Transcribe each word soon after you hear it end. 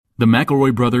The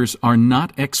McElroy brothers are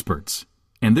not experts,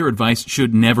 and their advice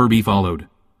should never be followed.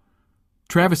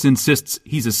 Travis insists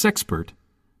he's a sexpert,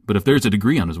 but if there's a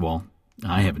degree on his wall,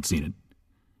 I haven't seen it.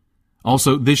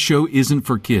 Also, this show isn't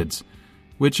for kids,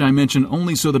 which I mention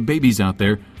only so the babies out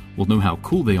there will know how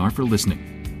cool they are for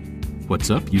listening. What's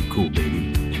up, you cool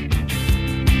baby?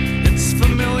 It's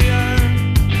familiar,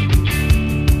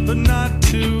 but not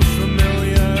too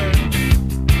familiar,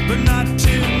 but not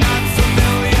too not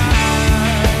familiar.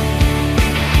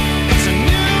 It's a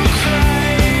new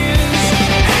craze.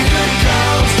 Hey, good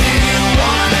girls, do you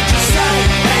wanna just say,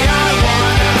 hey, I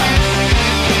wanna?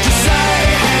 Just say,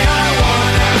 hey, I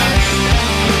wanna.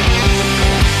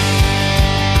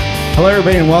 Hello,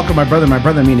 everybody, and welcome, my brother,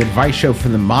 advice show for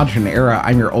the modern era.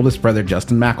 I'm your oldest brother,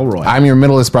 Justin McElroy. I'm your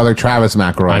middleest brother, Travis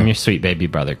McElroy. I'm your sweet baby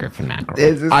brother, Griffin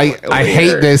McElroy. I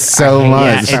hate this so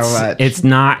much. It's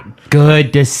not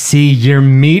good to see your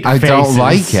meat I faces. don't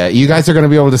like it. You guys are going to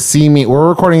be able to see me. We're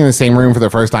recording in the same room for the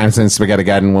first time since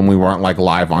Spaghetti-Geddon when we weren't like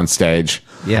live on stage.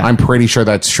 Yeah. I'm pretty sure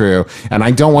that's true. And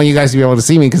I don't want you guys to be able to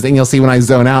see me because then you'll see when I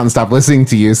zone out and stop listening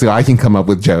to you so I can come up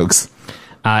with jokes.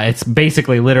 It's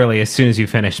basically literally as soon as you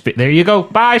finish. There you go.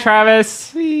 Bye, Travis.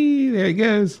 See, there he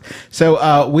goes.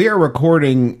 So we are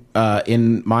recording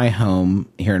in my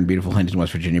home here in beautiful Huntington,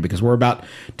 West Virginia, because we're about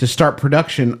to start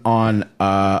production on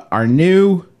our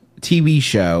new TV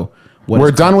show.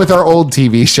 We're done with our old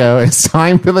TV show. It's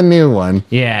time for the new one.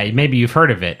 Yeah, maybe you've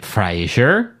heard of it.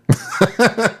 Frasier.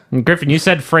 Griffin, you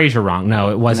said Frasier wrong. No,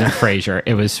 it wasn't Frasier.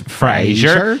 It was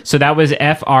Frasier. So that was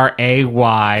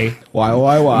F-R-A-Y.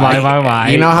 Why?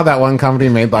 You know how that one company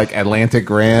made like Atlantic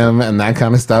Rim and that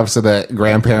kind of stuff so that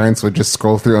grandparents would just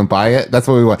scroll through and buy it? That's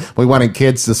what we want. We wanted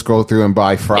kids to scroll through and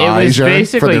buy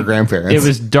Frasier for their grandparents. It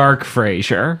was Dark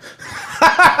Frasier.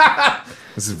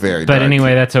 This is very But dark.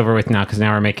 anyway, that's over with now because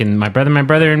now we're making My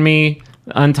Brother and Me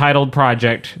untitled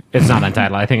project. It's not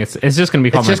untitled. I think it's just going to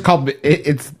be called.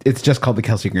 It's just called the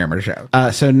Kelsey Grammer Show.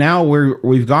 So now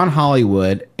we've gone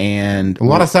Hollywood, and A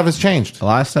lot of stuff has changed. A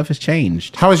lot of stuff has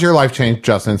changed. How has your life changed,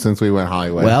 Justin, since we went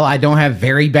Hollywood? Well, I don't have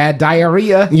very bad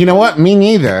diarrhea. You know what? Me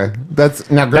neither. That's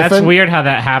now Griffin. That's weird how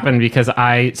that happened because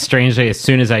I strangely, as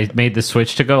soon as I made the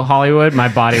switch to go Hollywood, my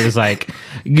body was like,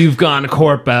 "You've gone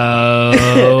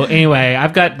corpo." Anyway,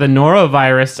 I've got the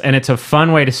norovirus, and it's a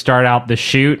fun way to start out the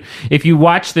shoot. If you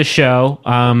watch the show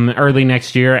early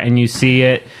next year and you see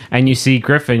it and you see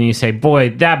Griffin, you say, "Boy,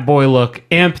 that boy look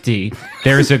empty."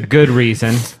 There's a good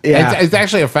reason. Yeah. It's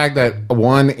actually a fact that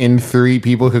 1 in 3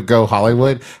 people who go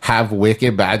Hollywood have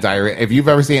wicked bad diarrhea. If you've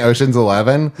ever seen Ocean's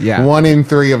 11, 1 in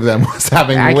 3 of them was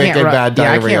having wicked bad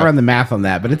diarrhea. I can't run the math on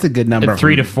that, but it's a good number.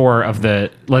 3 to 4 of the,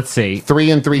 let's see. 3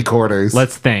 3/4.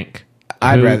 Let's think.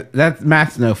 I'd rather, that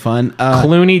math's no fun.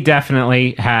 Clooney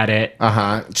definitely had it.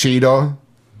 Cheeto.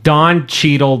 Don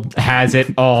Cheadle has it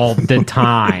all the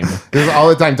time. This is all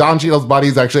the time. Don Cheadle's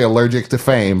body's actually allergic to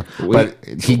fame, but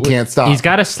he can't stop. He's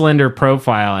got a slender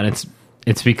profile, and it's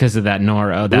because of that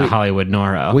Hollywood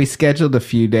Noro. We scheduled a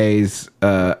few days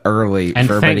early and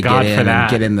for everybody to God get in for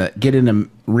that. and get in a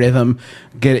rhythm,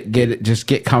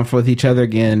 get comfortable with each other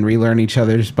again, relearn each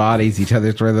other's bodies, each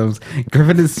other's rhythms.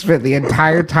 Griffin has spent the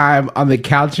entire time on the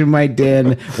couch in my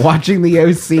den watching the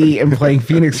OC and playing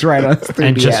Phoenix Wright on 3DS.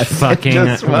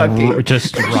 And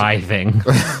just writhing.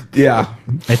 Yeah.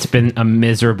 It's been a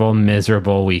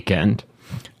miserable weekend.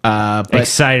 But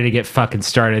excited to get fucking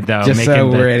started though.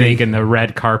 Making the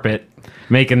red carpet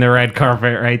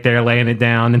right there, laying it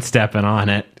down and stepping on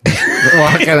it.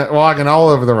 walking all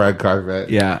over the red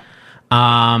carpet. Yeah.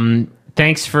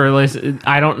 Thanks for listening.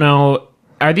 I don't know.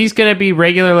 Are these going to be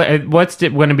regular? What's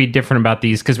going to be different about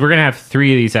these? Because we're going to have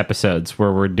 3 of these episodes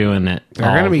where we're doing it.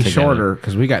 They're going to be shorter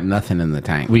because we got nothing in the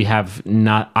tank. We have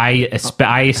not. I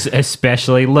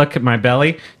especially look at my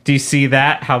belly. Do you see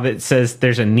that? How it says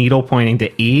there's a needle pointing to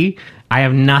E? I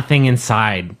have nothing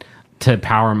inside to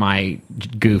power my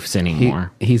goofs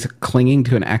anymore. He's clinging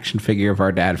to an action figure of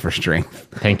our dad for strength.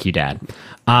 Thank you, Dad.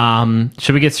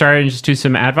 Should we get started and just do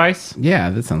some advice? Yeah,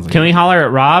 that sounds like Can we holler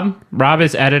at Rob? Rob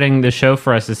is editing the show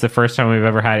for us. It's the first time we've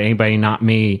ever had anybody, not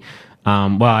me.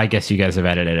 Well, I guess you guys have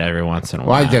edited every once in a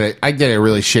while. Well, I did a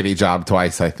really shitty job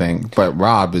twice, I think. But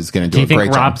Rob is going to do a great job. Do you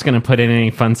think Rob's going to put in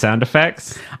any fun sound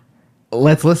effects?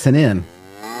 Let's listen in.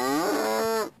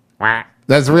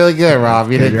 That's really good, Rob.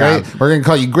 You did great. We're going to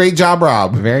call you Great Job,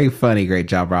 Rob. Very funny. Great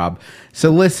job, Rob. So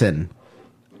listen,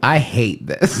 I hate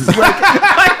this.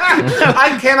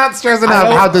 I cannot stress enough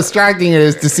how distracting it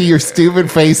is to see your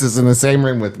stupid faces in the same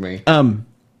room with me.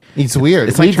 It's weird.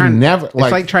 It's like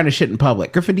trying to shit in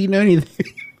public. Griffin, do you know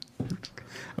anything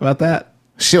about that?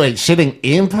 Shitting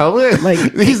in public? Like,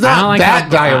 he's I don't not like that how-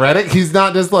 diuretic. He's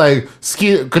not just like,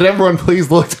 could everyone please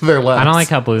look to their left? I don't like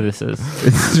how blue this is.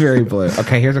 This is very blue.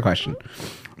 Okay, here's a question.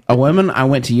 A woman I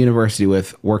went to university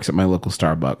with works at my local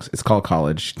Starbucks. It's called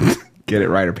college. Get it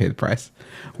right or pay the price.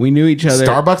 We knew each other.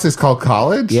 Starbucks is called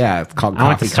college? Yeah, it's called I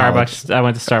went to coffee college. Starbucks. I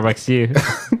went to Starbucks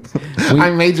too. I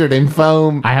majored in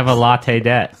foam. I have a latte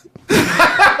debt.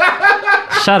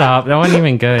 Shut up. That wasn't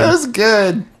even good. That was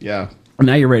good. Yeah.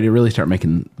 Now you're ready to really start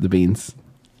making the beans.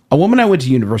 A woman I went to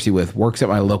university with works at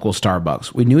my local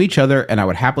Starbucks. We knew each other, and I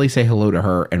would happily say hello to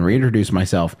her and reintroduce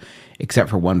myself, except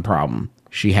for one problem.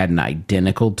 She had an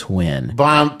identical twin,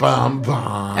 Bum, bum,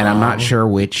 bum. and I'm not sure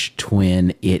which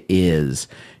twin it is.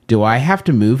 Do I have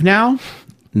to move now?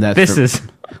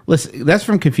 Listen, that's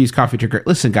from Confused Coffee Drinker.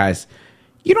 Listen, guys,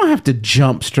 you don't have to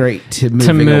jump straight to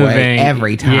moving away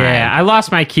every time. Yeah, I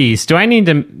lost my keys. Do I need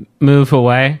to move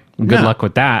away? Good No. luck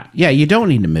with that. Yeah, you don't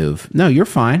need to move. No, you're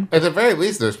fine. At the very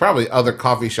least, there's probably other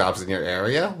coffee shops in your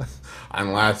area.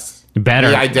 Unless Better.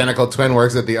 the identical twin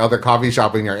works at the other coffee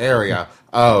shop in your area.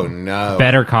 Oh, no.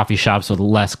 Better coffee shops with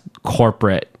less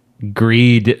corporate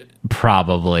greed,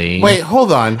 probably. Wait,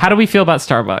 hold on. How do we feel about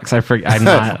Starbucks? I'm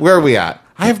not. Where are we at?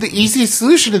 I have the easiest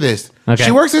solution to this. Okay.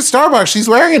 She works at Starbucks. She's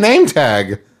wearing a name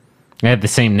tag. I have the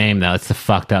same name, though. It's the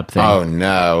fucked up thing. Oh,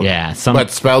 no. Yeah,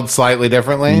 But spelled slightly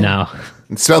differently? No.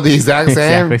 It's spelled the exact same?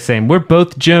 Exactly same. We're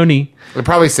both Joni. It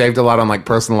probably saved a lot on like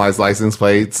personalized license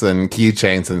plates and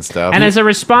keychains and stuff. And as a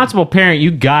responsible parent,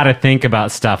 you got to think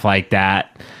about stuff like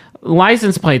that.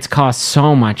 License plates cost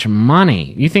so much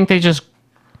money. You think they just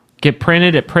get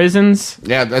printed at prisons?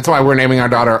 Yeah, that's why we're naming our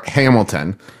daughter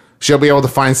Hamilton. She'll be able to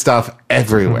find stuff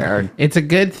everywhere. It's a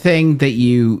good thing that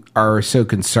you are so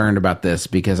concerned about this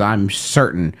because I'm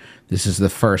certain this is the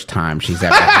first time she's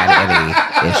ever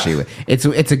had any issue with it.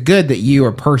 It's a good that you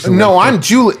are personally. No, I'm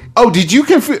Julie. Oh, did you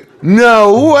confuse?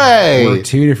 No way. We're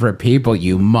two different people,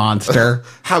 you monster.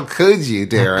 How could you,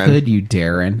 Darren? Could you,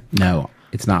 Darren? No,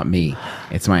 it's not me.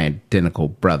 It's my identical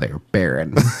brother,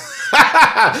 Baron.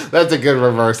 That's a good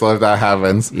reversal if that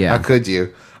happens. Yeah. How could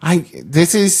you?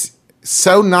 This is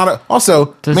so not a...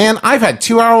 Also, man, I've had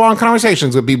 2-hour-long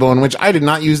conversations with people in which I did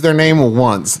not use their name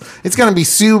once. It's going to be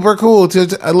super cool to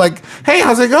like, hey,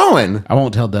 how's it going? I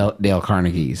won't tell Dale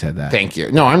Carnegie you said that. Thank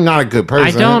you. No, I'm not a good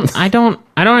person. I don't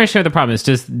understand what the problem is.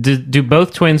 Do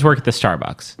both twins work at the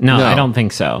Starbucks? No, No. I don't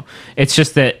think so. It's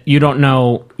just that you don't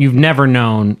know. You've never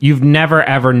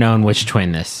ever known which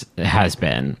twin this has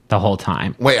been the whole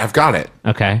time. Wait, I've got it.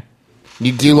 Okay.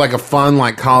 You do like a fun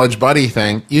like college buddy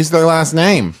thing. Use their last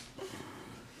name.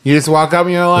 You just walk up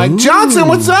and you're like, Johnson,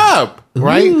 what's up?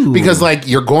 Right? Ooh. Because like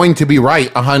you're going to be right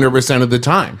 100% of the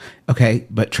time. Okay,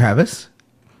 but Travis,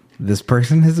 this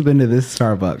person has been to this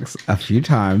Starbucks a few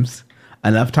times,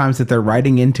 enough times that they're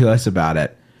writing into us about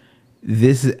it.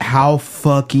 How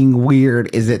fucking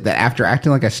weird is it that after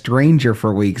acting like a stranger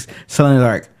for weeks, suddenly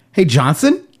they're like, hey,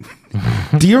 Johnson?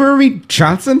 Do you remember me,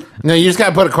 Johnson? No, you just got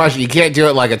to put a question. You can't do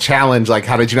it like a challenge. Like,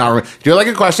 how did you not remember? Do it like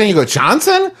a question. You go,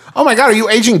 Johnson? Oh my God, are you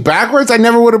aging backwards? I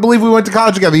never would have believed we went to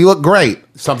college together. You look great.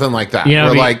 Something like that. You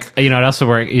know, Or like, you know what else will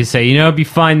work? You say, it'd be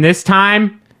fun this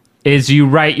time is you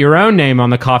write your own name on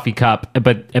the coffee cup,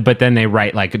 but then they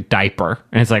write like a diaper,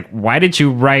 and it's like, why did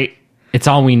you write? It's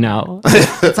all we know.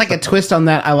 It's like a twist on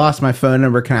that I lost my phone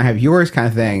number, can I have yours kind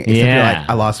of thing. Except you're Yeah. like,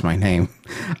 I lost my name.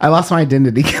 I lost my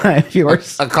identity, can I have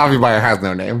yours? a coffee buyer has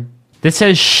no name. This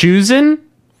says Shuzen?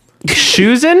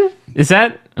 Shuzen? Is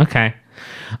that? Okay.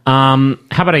 How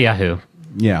about a Yahoo?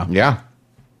 Yeah.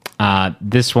 Yeah.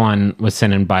 This one was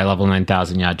sent in by level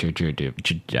 9000.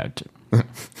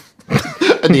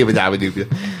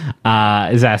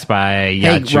 Is asked by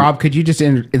Hey, Rob, could you just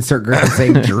insert Griffin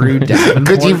saying Drew Davenport?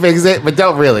 Could you fix it? But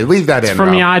don't really. Leave that in. from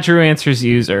Rob. Yadru Answers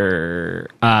user.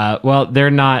 Well,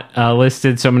 they're not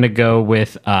listed, so I'm going to go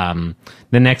with the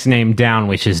next name down,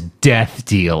 which is Death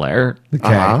Dealer. Okay.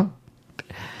 Uh-huh.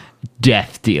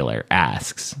 Death Dealer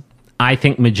asks, I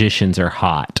think magicians are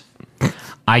hot.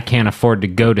 I can't afford to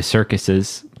go to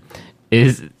circuses.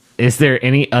 Is there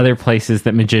any other places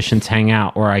that magicians hang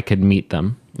out where I could meet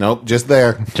them? Nope, just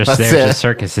there. Just That's there, it. just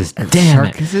circuses. Damn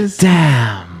circuses? it.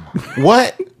 Damn.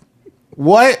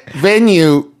 What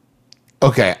venue?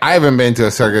 Okay, I haven't been to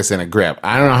a circus in a grip.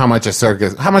 I don't know how much a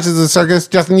circus. How much is a circus?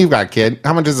 Justin, you've got a kid.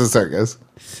 How much is a circus?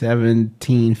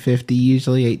 $17.50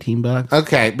 usually, $18.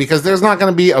 Okay, because there's not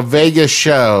going to be a Vegas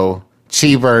show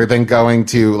cheaper than going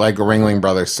to like a Ringling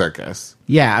Brothers circus.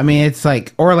 Yeah, I mean, it's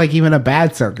like, or like even a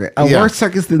bad circuit. A Yeah. worse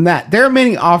circus than that. There are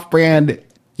many off-brand.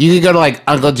 You could go to like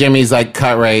Uncle Jimmy's like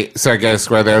cut rate circus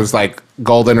where there's like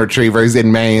golden retrievers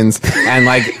in manes, and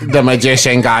like the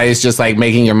magician guy is just like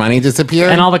making your money disappear.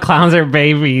 And all the clowns are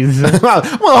babies. well,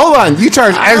 hold on. You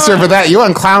charge extra for that. You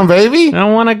want Clown Baby? I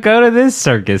don't want to go to this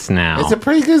circus now. It's a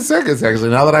pretty good circus, actually.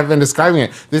 Now that I've been describing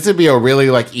it, this would be a really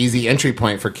like easy entry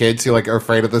point for kids who like are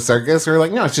afraid of the circus. Who are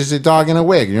like, no, it's just a dog in a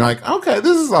wig. And you're like, okay,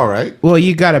 this is all right. Well,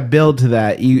 you got to build to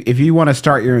that. If you want to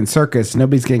start your own circus,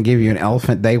 nobody's going to give you an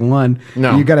elephant day one.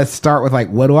 No. You got to start with like,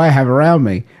 what do I have around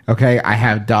me? Okay, I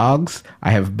have dogs,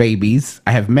 I have babies,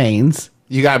 I have manes.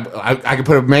 You got. I could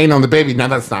put a mane on the baby. No,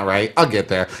 that's not right. I'll get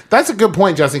there. That's a good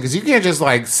point, Justin, because you can't just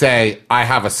like say I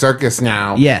have a circus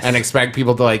now, Yes. and expect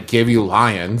people to like give you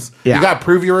lions. Yeah. You got to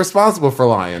prove you're responsible for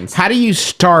lions. How do you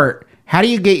start? How do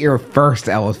you get your first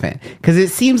elephant? Because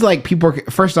it seems like people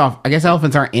are, first off, I guess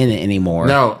elephants aren't in it anymore.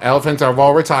 No, elephants are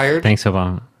all retired. Thanks,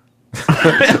 Obama.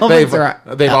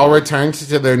 They've all returned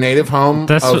to their native home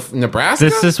of Nebraska.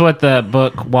 This is what the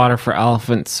book Water for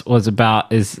Elephants was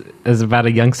about. Is about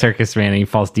a young circus man, and he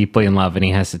falls deeply in love, and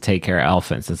he has to take care of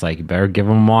elephants. It's like, you better give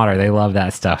them water. They love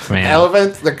that stuff, man.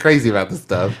 Elephants, they're crazy about this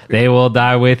stuff. They will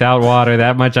die without water.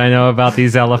 That much I know about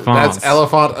these elephants. That's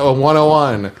Elephant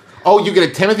 101. Oh, you get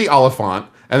a Timothy Oliphant,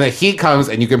 and then he comes,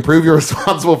 and you can prove you're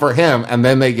responsible for him, and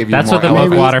then they give you That's more what the elephants.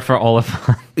 book Water for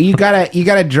Oliphant. You gotta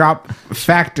drop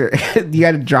you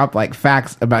gotta drop like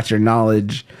facts about your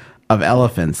knowledge of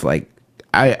elephants. Like,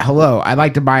 I'd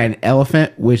like to buy an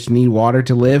elephant which need water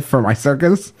to live for my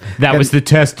circus. That was the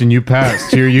test, and you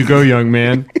passed. Here you go, young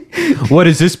man. What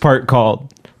is this part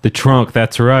called? The trunk.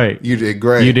 That's right. You did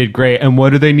great. You did great. And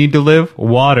what do they need to live?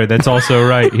 Water. That's also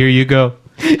right. Here you go.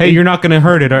 Hey, you're not going to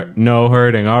hurt it. No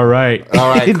hurting. All right. All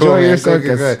right, Enjoy cool, your man.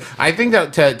 circus. Good. I think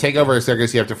that to take over a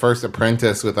circus, you have to first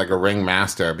apprentice with like a ring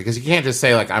master, because you can't just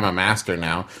say like I'm a master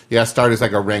now. You got to start as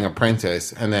like a ring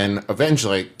apprentice, and then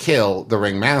eventually kill the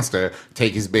ring master,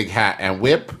 take his big hat and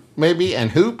whip maybe and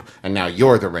hoop, and now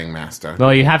you're the ring master.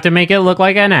 Well, you have to make it look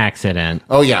like an accident.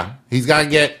 Oh yeah, he's got to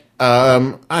get.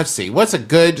 Let's see. What's a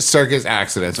good circus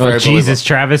accident? Oh, Jesus,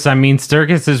 Travis. I mean,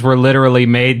 circuses were literally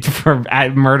made for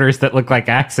murders that look like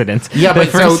accidents. Yeah, The but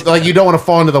first- so like you don't want to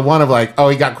fall into the one of like, oh,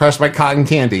 he got crushed by cotton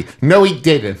candy. No, he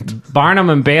didn't.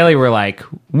 Barnum and Bailey were like,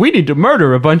 we need to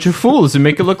murder a bunch of fools and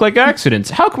make it look like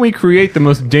accidents. How can we create the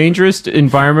most dangerous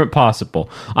environment possible?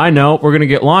 I know, we're going to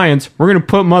get lions. We're going to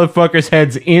put motherfuckers'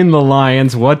 heads in the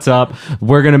lions. What's up?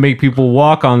 We're going to make people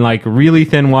walk on like really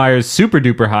thin wires, super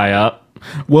duper high up.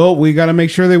 Well, we got to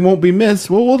make sure they won't be missed.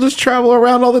 Well, we'll just travel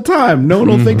around all the time. No one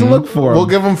will think to look for them. We'll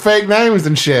give them fake names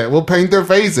and shit. We'll paint their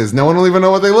faces. No one will even know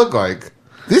what they look like.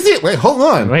 Wait, hold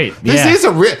on. This is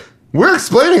a we're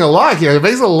explaining a lot here. It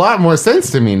makes a lot more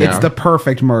sense to me now. It's the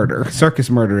perfect murder. Circus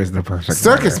murder is the perfect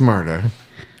circus murder.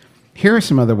 Here are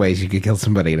some other ways you could kill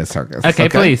somebody in a circus. Okay,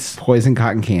 please. Poison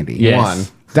cotton candy. Yes. One.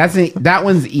 That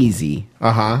one's easy.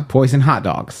 Poison hot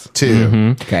dogs.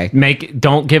 2. Okay.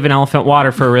 Don't give an elephant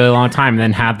water for a really long time, and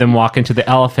then have them walk into the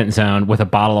elephant zone with a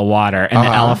bottle of water, and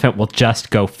the elephant will just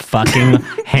go fucking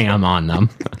ham on them.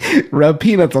 Rub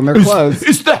peanuts on their clothes.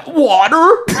 Is that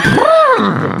water?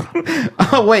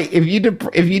 Oh wait, if you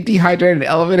dehydrate an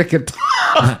elephant, it can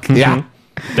talk. Yeah.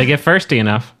 They get thirsty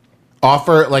enough.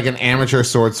 Offer like an amateur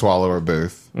sword swallower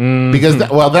booth. Because,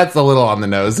 that's a little on the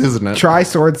nose, isn't it? Try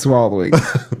sword swallowing.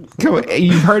 Come on,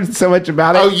 you've heard so much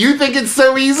about it. Oh, you think it's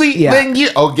so easy? Yeah. Then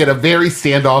get a very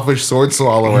standoffish sword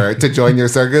swallower to join your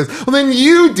circus. Well, then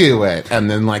you do it.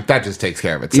 And then, that just takes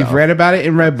care of itself. You've read about it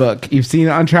in Redbook. You've seen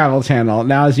it on Travel Channel.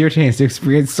 Now is your chance to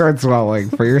experience sword swallowing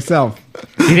for yourself.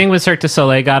 Do you think when Cirque du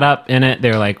Soleil got up in it, they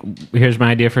were like, here's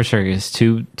my idea for circus.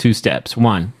 Two steps.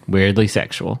 1, weirdly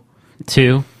sexual.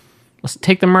 2, let's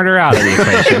take the murder out of the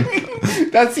equation.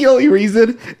 That's the only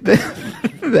reason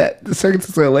that the Circus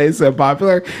du Soleil is so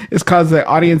popular, is because the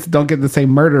audience don't get the same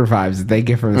murder vibes that they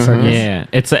get from the circus. Yeah.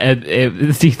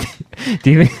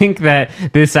 Do you think that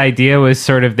this idea was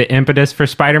sort of the impetus for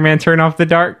Spider-Man Turn Off the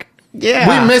Dark?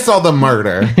 Yeah. We miss all the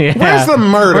murder. Yeah. Where's the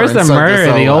murder? Where's in the Cirque du murder in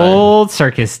the Soleil? old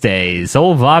circus days,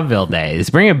 old vaudeville days?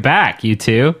 Bring it back, you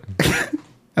two.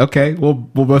 Okay, we'll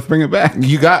both bring it back.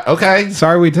 You got, okay.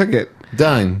 Sorry we took it.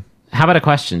 Done. How about a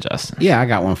question, Justin? Yeah, I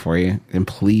got one for you. And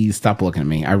please stop looking at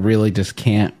me. I really just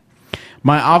can't.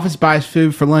 My office buys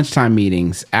food for lunchtime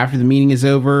meetings. After the meeting is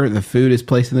over, the food is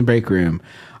placed in the break room.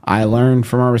 I learned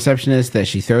from our receptionist that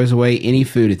she throws away any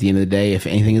food at the end of the day if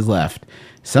anything is left.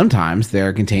 Sometimes there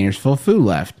are containers full of food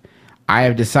left. I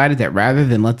have decided that rather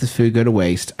than let this food go to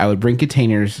waste, I would bring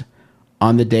containers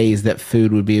on the days that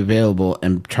food would be available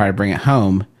and try to bring it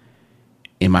home.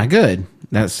 Am I good?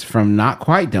 That's from Not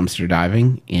Quite Dumpster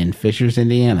Diving in Fishers,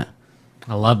 Indiana.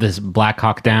 I love this Black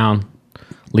Hawk Down.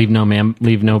 leave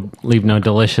no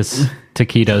delicious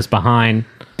taquitos behind.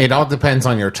 It all depends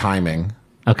on your timing.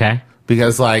 Okay.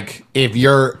 Because like if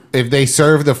they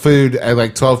serve the food at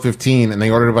like 12:15 and they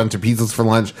ordered a bunch of pizzas for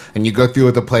lunch and you go through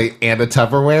with a plate and a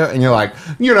Tupperware and you're like,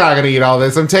 you're not gonna eat all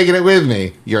this, I'm taking it with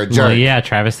me. You're a jerk. Well, yeah,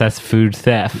 Travis, that's food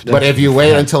theft. But if you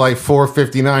wait until like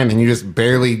 4:59 and you just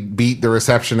barely beat the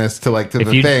receptionist to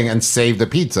the thing and save the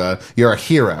pizza, you're a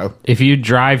hero. If you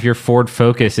drive your Ford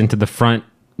Focus into the front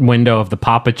window of the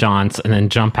Papa John's and then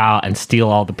jump out and steal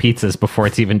all the pizzas before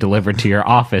it's even delivered to your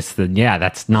office, then yeah,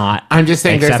 that's not I'm just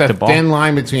saying acceptable. There's a thin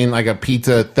line between like a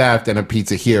pizza theft and a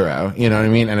pizza hero. You know what I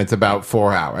mean? And it's about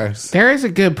 4 hours. There is a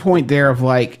good point there of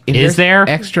like, if Is there's there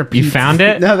extra pizzas, You found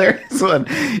it? No, there is one.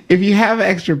 If you have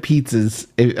extra pizzas,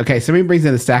 okay, somebody brings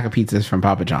in a stack of pizzas from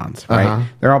Papa John's, right?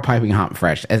 They're all piping hot and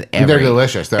fresh. They're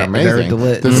delicious. They're amazing.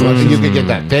 You could get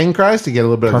that thin crust. You get a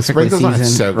little bit of the perfectly sprinkles on it. It's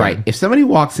seasoned. so good. Right. If somebody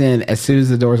walks in as soon as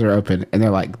the doors are open and they're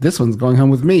like, this one's going home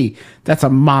with me, that's a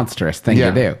monstrous thing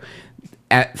to do.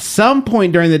 At some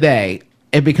point during the day,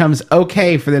 it becomes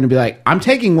okay for them to be like, I'm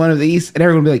taking one of these, and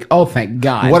everyone will be like, oh, thank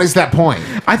God. What is that point?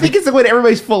 I think it's when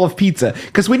everybody's full of pizza.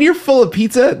 Because when you're full of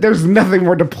pizza, there's nothing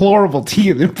more deplorable to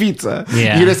you than pizza.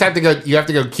 Yeah. You just have to go. You have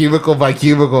to go cubicle by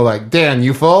cubicle. Like, Dan,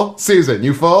 you full? Susan,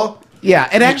 you full? Yeah,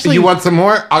 and actually, you want some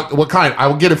more? What kind? I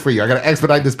will get it for you. I got to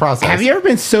expedite this process. have you ever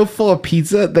been so full of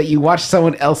pizza that you watch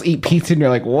someone else eat pizza and you're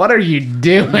like, what are you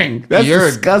doing? That's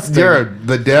disgusting. You're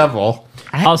the devil.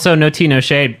 Also, no tea, no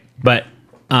shade, but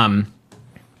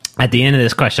at the end of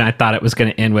this question, I thought it was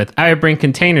going to end with, I would bring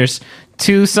containers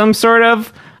to some sort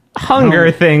of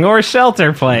hunger thing or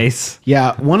shelter place.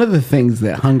 Yeah, one of the things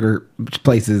that hunger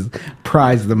places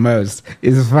prize the most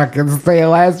is fucking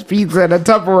stale ass pizza and a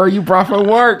Tupperware you brought from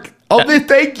work. Oh,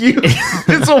 thank you.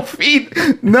 This will feed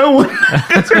no one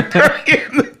because we're throwing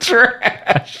it in the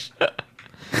trash.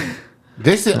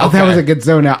 This is That was a good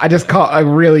zone out. I just caught a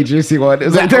really juicy one. It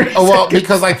was like 30 well, seconds.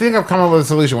 because I think I've come up with a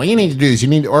solution. What you need to do is you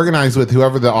need to organize with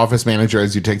whoever the office manager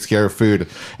is who takes care of food,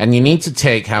 and you need to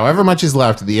take however much is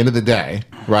left at the end of the day,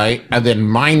 right, and then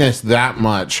minus that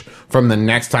much from the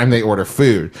next time they order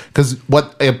food. Because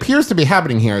what appears to be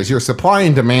happening here is your supply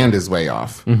and demand is way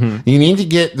off. You need to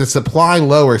get the supply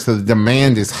lower so the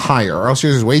demand is higher, or else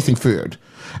you're just wasting food.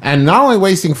 And not only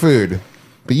wasting food,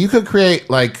 but you could create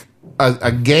like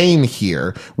a game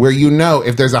here where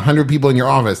if there's 100 people in your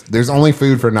office, there's only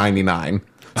food for 99.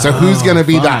 So who's going to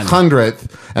be that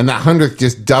 100th, and that 100th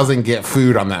just doesn't get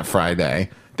food on that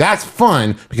Friday? That's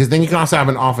fun, because then you can also have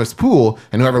an office pool,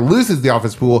 and whoever loses the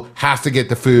office pool has to get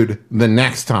the food the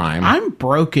next time. I'm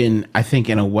broken, I think,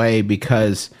 in a way,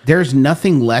 because there's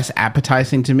nothing less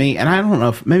appetizing to me, and I don't know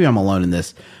if maybe I'm alone in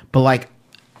this, but like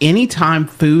anytime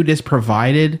food is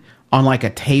provided on like a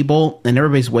table and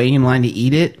everybody's waiting in line to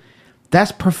eat it,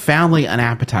 that's profoundly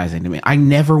unappetizing to me. I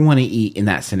never want to eat in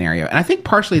that scenario. And I think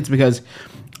partially it's because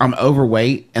I'm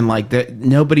overweight and like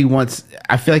nobody wants,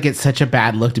 I feel like it's such a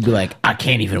bad look to be like, I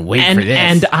can't even wait for this.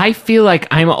 And I feel like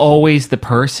I'm always the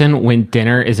person when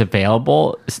dinner is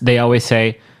available. They always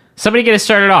say, somebody get us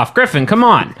started off. Griffin, come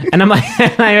on. And I'm like,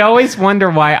 I always wonder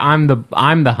why I'm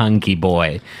the hunky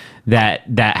boy that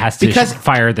has to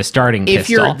fire the starting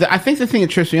pistol. I think the thing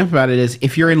that trips me up about it is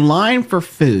if you're in line for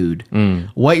food,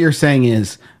 what you're saying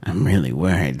is, I'm really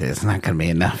worried there's not going to be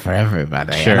enough for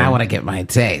everybody, Sure. and I want to get my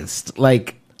taste.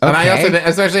 Like, okay. And I also,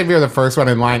 especially if you're the first one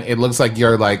in line, it looks like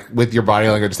you're like with your body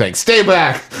language saying, "Stay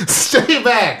back, stay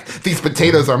back. These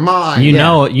potatoes are mine." You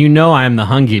know, I'm the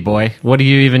hungy boy. What are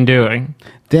you even doing?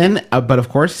 Then, but of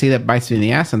course, see, that bites me in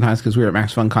the ass sometimes because we were at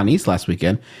Max Fun Con East last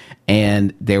weekend,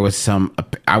 and there was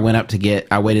I waited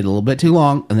a little bit too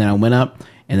long, and then I went up,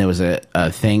 and there was a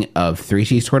thing of 3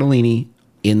 cheese tortellini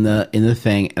in the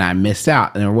thing, and I missed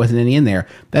out, and there wasn't any in there.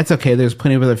 That's okay. There's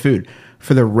plenty of other food.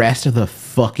 For the rest of the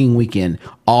fucking weekend,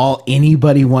 all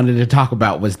anybody wanted to talk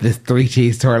about was this 3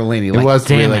 cheese tortellini. It was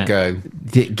damn really it.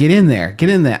 good. Get in there.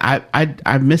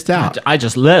 I missed out. I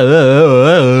just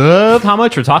love how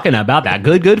much we're talking about that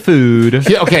good food.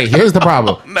 Yeah, okay, here's the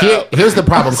problem. Here's the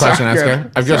problem question, Sorry, Oscar.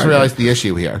 Griff. I've just Sorry. realized the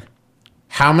issue here.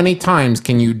 How many times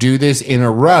can you do this in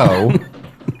a row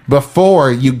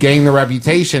before you gain the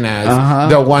reputation as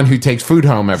the one who takes food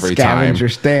home every time? Scavenger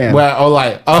stand.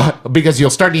 Well, because you'll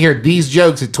start to hear these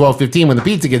jokes at 12:15 when the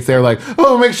pizza gets there, like,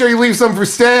 "Oh, make sure you leave some for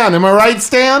Stan. Am I right,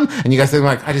 Stan?" And you guys think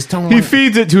like, "I just don't want." He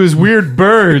feeds it to his weird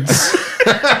birds.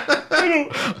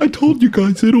 I told you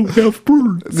guys I don't have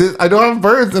birds. I don't have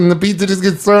birds, and the pizza just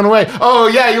gets thrown away. Oh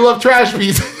yeah, you love trash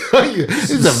pizza. This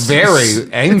is a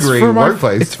very angry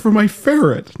workplace. It's for my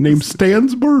ferret named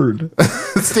Stan's Bird.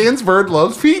 Stan's bird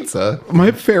loves pizza.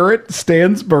 My ferret,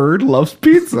 Stan's Bird, loves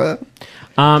pizza.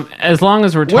 As long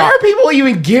as we're Where talking... are people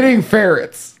even getting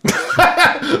ferrets?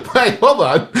 Wait, hold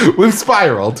on. We've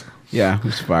spiraled. Yeah,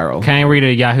 we spiraled. Can I read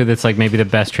a Yahoo that's like maybe the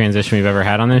best transition we've ever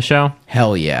had on this show?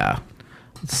 Hell yeah.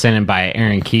 It's sent in by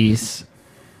Aaron Keys.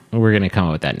 We're going to come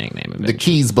up with that nickname. The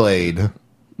Keys Blade.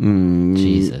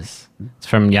 Jesus. It's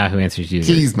from Yahoo Answers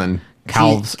user. Keysman.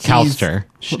 Calster.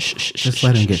 Just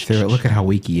let him get through it. Look at how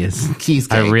weak he is. Keys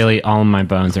I really, all of my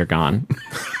bones are gone.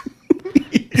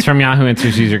 It's from Yahoo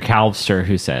Answers user Calster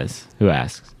who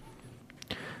asks,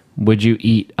 would you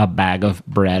eat a bag of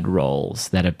bread rolls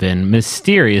that have been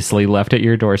mysteriously left at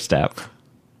your doorstep?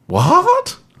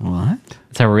 What? What?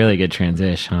 It's a really good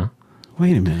transition, huh?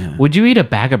 Wait a minute. Would you eat a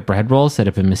bag of bread rolls that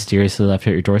have been mysteriously left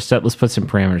at your doorstep? Let's put some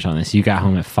parameters on this. You got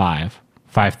home at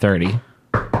 5:30.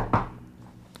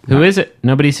 Who is it?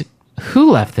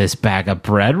 Who left this bag of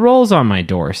bread rolls on my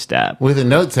doorstep? With a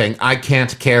note saying, I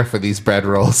can't care for these bread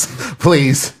rolls.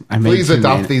 Please Please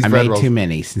adopt these bread rolls. I made too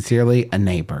many. Sincerely, a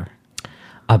neighbor.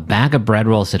 A bag of bread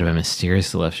rolls that have been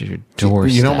mysteriously left at your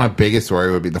doorstep. You know, my biggest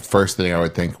worry would be the first thing I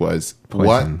would think was,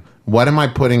 Poison. what am I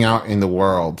putting out in the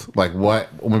world? Like, what,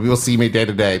 when people see me day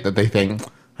to day, that they think,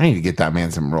 I need to get that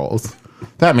man some rolls.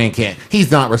 That man can't,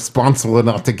 he's not responsible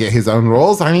enough to get his own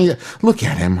rolls. Look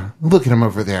at him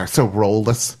over there, so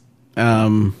rollless.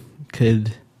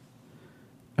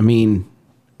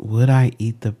 Would I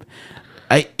eat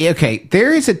okay,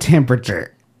 there is a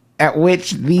temperature at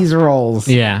which these rolls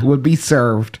would be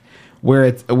served where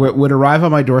it would arrive on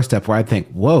my doorstep where I'd think,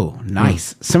 whoa,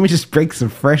 nice. Somebody just break some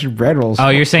fresh bread rolls. Oh,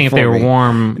 you're saying if they were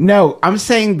warm. No, I'm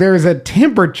saying there's a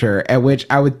temperature at which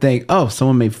I would think, oh,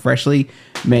 someone made freshly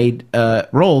made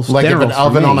rolls. Like if an rolls for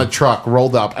oven me. on a truck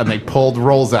rolled up and they pulled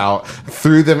rolls out,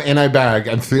 threw them in a bag,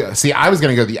 and see, I was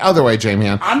going to go the other way,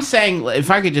 J-Man. I'm saying,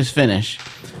 if I could just finish,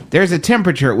 there's a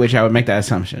temperature at which I would make that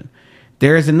assumption.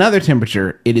 There is another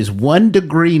temperature. It is 1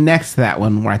 degree next to that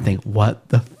one where I think, what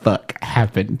the fuck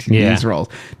happened to these rolls?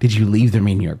 Did you leave them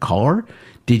in your car?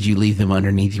 Did you leave them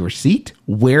underneath your seat?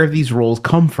 Where have these rolls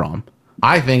come from?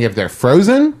 I think if they're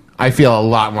frozen, I feel a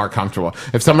lot more comfortable.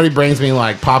 If somebody brings me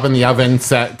like pop in the oven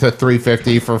set to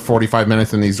 350 for 45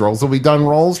 minutes and these rolls will be done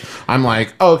rolls, I'm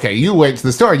like, okay, you wait to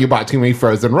the store. You bought too many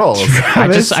frozen rolls. I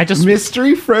just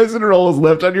mystery frozen rolls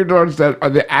left on your doorstep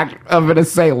are the act of an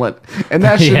assailant, and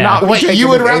that should not. Wait, be you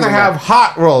would rather have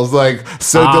hot rolls, like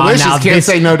delicious. now Can't this-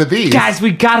 say no to these, Guys, we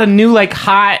got a new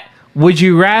hot would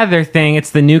you rather thing.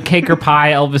 It's the new cake or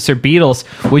pie, Elvis or Beatles.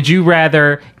 Would you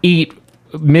rather eat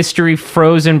mystery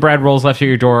frozen bread rolls left at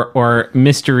your door or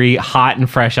mystery hot and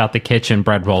fresh out the kitchen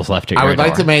bread rolls left at your door? I would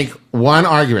like to make one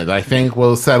argument that I think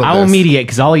will settle I will this. mediate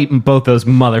because I'll eat both those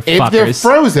motherfuckers. If they're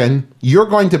frozen, you're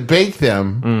going to bake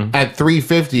them at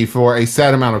 350 for a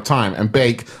set amount of time and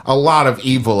bake a lot of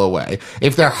evil away.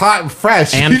 If they're hot and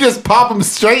fresh, you just pop them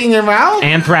straight in your mouth.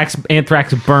 Anthrax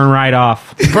burn right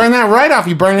off. Burn that right off.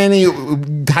 You burn any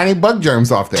tiny bug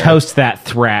germs off there. Toast that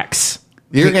thrax.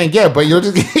 You're going to get, but you're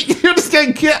just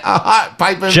going to get a hot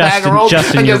piping bag of rolls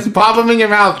and just pop them in your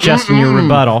mouth. Justin, your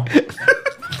rebuttal.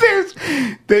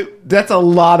 That's a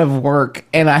lot of work,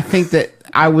 and I think that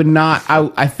I would not.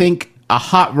 I think a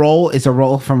hot roll is a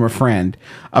roll from a friend.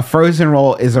 A frozen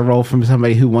roll is a roll from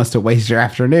somebody who wants to waste your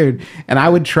afternoon, and I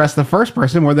would trust the first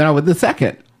person more than I would the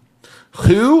second.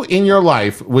 Who in your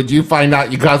life would you find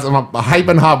out you got some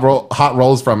hyping hot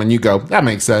rolls from and you go, that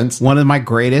makes sense? One of my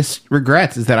greatest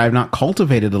regrets is that I've not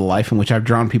cultivated a life in which I've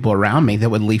drawn people around me that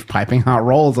would leave piping hot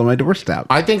rolls on my doorstep.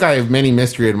 I think I have many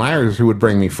mystery admirers who would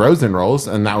bring me frozen rolls,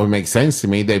 and that would make sense to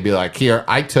me. They'd be like, here,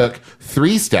 I took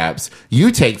 3 steps.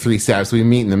 You take 3 steps. We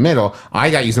meet in the middle. I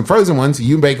got you some frozen ones.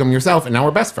 You bake them yourself, and now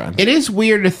we're best friends. It is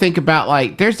weird to think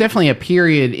about, there's definitely a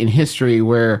period in history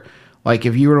where,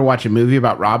 if you were to watch a movie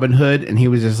about Robin Hood and he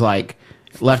was just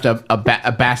left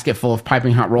a basket full of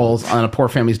piping hot rolls on a poor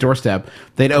family's doorstep,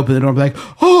 they'd open the door and be like,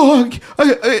 oh,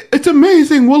 it's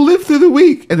amazing. We'll live through the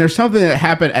week. And there's something that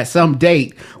happened at some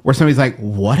date where somebody's like,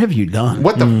 what have you done?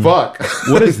 What the fuck?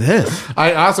 What is this?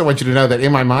 I also want you to know that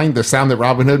in my mind, the sound that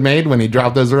Robin Hood made when he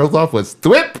dropped those rolls off was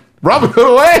thwip, Robin Hood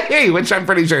away, which I'm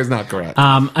pretty sure is not correct.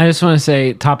 I just want to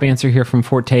say, top answer here from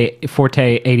Forte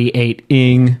 88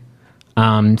 Ing.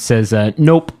 Says,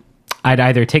 nope. I'd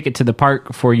either take it to the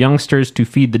park for youngsters to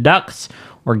feed the ducks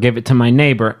or give it to my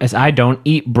neighbor, as I don't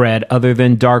eat bread other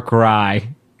than dark rye.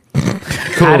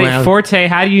 Forte,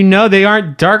 how do you know they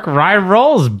aren't dark rye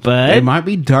rolls, bud? They might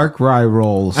be dark rye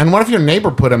rolls. And what if your neighbor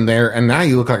put them there and now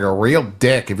you look like a real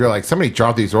dick? If you're like, somebody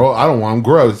dropped these rolls, I don't want them,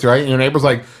 gross, right? And your neighbor's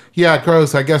like, yeah,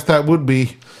 gross, I guess that would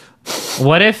be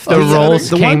What if the roles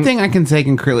The came... one thing I can say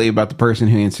concretely about the person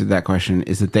who answered that question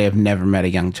is that they have never met a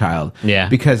young child. Yeah.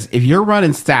 Because if you're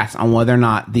running stats on whether or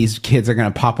not these kids are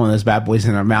going to pop one of those bad boys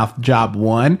in their mouth, job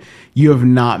one, you have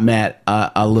not met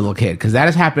a little kid. Because that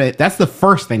is happening. That's the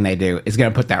first thing they do is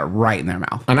going to put that right in their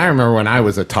mouth. And I remember when I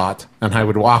was a tot and I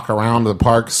would walk around the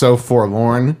park so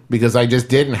forlorn because I just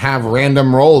didn't have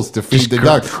random rolls to feed the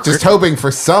duck. Just hoping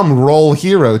for some roll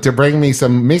hero to bring me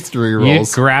some mystery You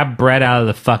rolls. grab bread out of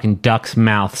the fucking ducks'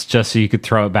 mouths just so you could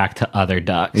throw it back to other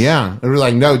ducks. Yeah. It was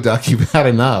like, no, duck, you've had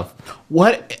enough.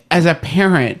 What, as a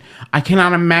parent, I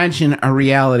cannot imagine a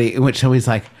reality in which somebody's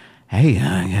like, hey,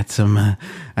 I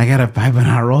got a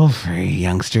 5-minute roll for you,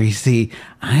 youngster. You see,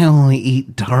 I only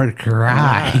eat dark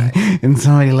rye. And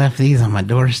somebody left these on my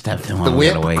doorstep. And The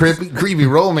whip, creepy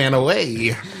roll man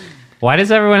away. Why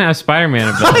does everyone have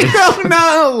Spider-Man abilities? I don't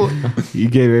know. You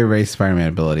gave everybody Spider-Man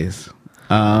abilities.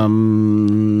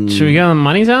 Should we go in the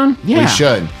money zone? Yeah. We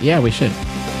should. Yeah, we should.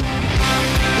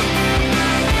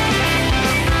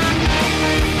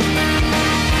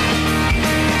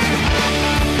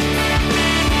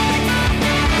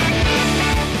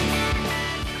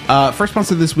 First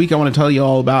sponsor this week I want to tell you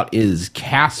all about is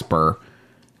Casper.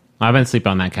 I've been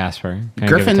sleeping on that Casper. Can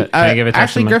Griffin, I give it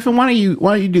actually, Griffin, why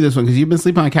don't you do this one because you've been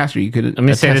sleeping on Casper? You could. Let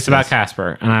me say this about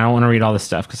Casper, and I don't want to read all this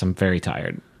stuff because I'm very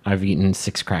tired. I've eaten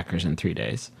 6 crackers in 3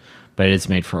 days, but it's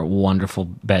made for a wonderful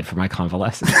bed for my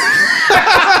convalescence.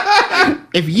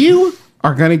 If you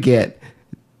are going to get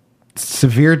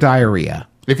severe diarrhea,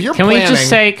 If you're Can we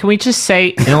just say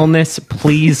illness,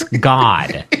 please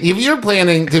God? if you're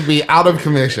planning to be out of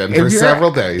commission for if you're- several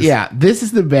days, yeah, this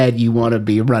is the bed you want to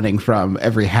be running from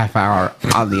every half hour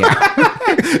on the hour.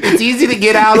 it's easy to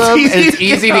get out of, and it's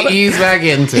easy to ease back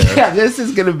into. Yeah, this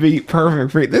is going to be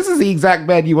perfect for you. This is the exact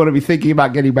bed you want to be thinking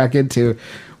about getting back into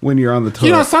when you're on the toilet.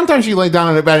 You know, sometimes you lay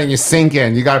down in a bed and you sink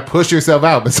in. You got to push yourself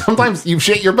out, but sometimes you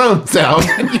shit your bones out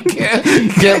and you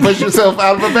can't push yourself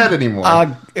out of a bed anymore.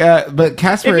 But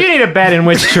Casper, If you need a bed in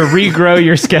which to regrow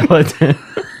your skeleton,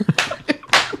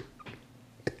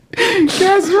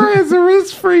 Casper has a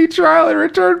risk-free trial and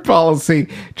return policy.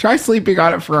 Try sleeping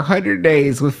on it for 100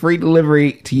 days with free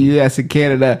delivery to U.S. and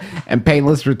Canada and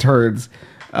painless returns.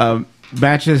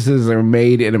 Mattresses are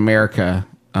made in America.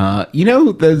 You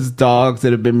know those dogs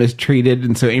that have been mistreated,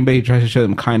 and so anybody who tries to show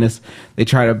them kindness, they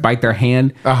try to bite their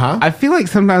hand. I feel like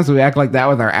sometimes we act like that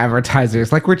with our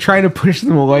advertisers, like we're trying to push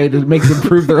them away to make them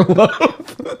prove their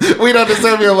love. We don't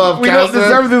deserve your love, We Casper. don't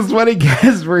deserve this money,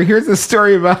 Casper. Here's a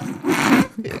story about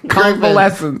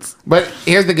convalescence. But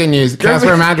here's the good news.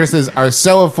 Casper mattresses are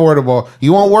so affordable,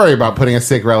 you won't worry about putting a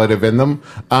sick relative in them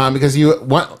because you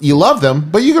love them,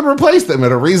 but you can replace them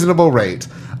at a reasonable rate.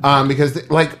 Because,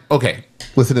 like, okay,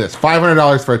 listen to this.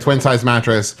 $500 for a twin-size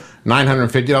mattress,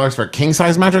 $950 for a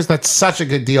king-size mattress. That's such a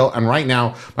good deal. And right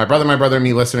now, my brother, and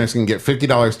me listeners can get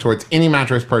 $50 towards any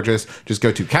mattress purchase. Just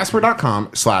go to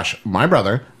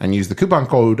casper.com/mybrother and use the coupon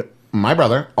code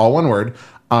MYBROTHER, all one word.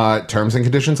 Terms and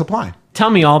conditions apply. tell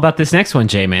me all about this next one,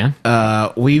 J-Man.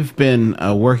 We've been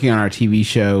working on our TV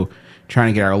show, trying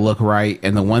to get our look right.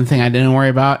 And the one thing I didn't worry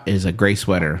about is a gray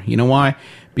sweater. You know why?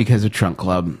 Because of Trunk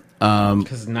Club.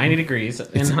 Because 90 degrees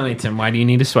in Huntington, why do you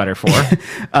need a sweater for?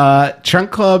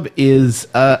 Trunk Club is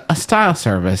a style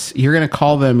service. You're going to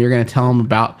call them. You're going to tell them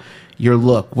about your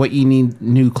look, what you need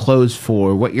new clothes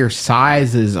for, what your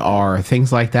sizes are,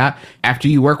 things like that. After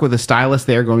you work with a stylist,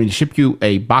 they're going to ship you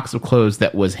a box of clothes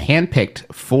that was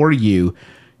handpicked for you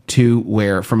to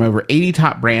wear from over 80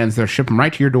 top brands. They'll ship them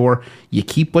right to your door. You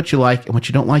keep what you like, and what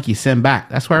you don't like, you send back.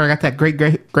 That's where I got that great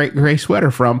gray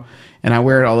sweater from, and I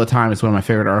wear it all the time. It's one of my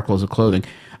favorite articles of clothing.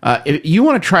 If you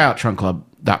want to try out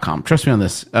TrunkClub.com, trust me on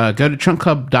this. Go to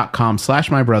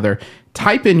TrunkClub.com/mybrother.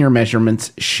 Type in your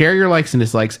measurements, share your likes and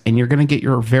dislikes, and you're going to get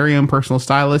your very own personal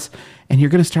stylist, and you're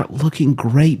going to start looking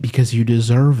great because you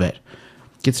deserve it.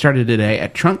 Get started today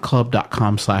at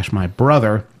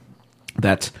TrunkClub.com/mybrother.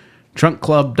 That's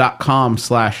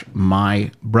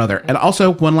TrunkClub.com/mybrother. And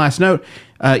also, one last note,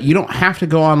 you don't have to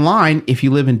go online if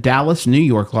you live in Dallas, New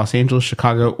York, Los Angeles,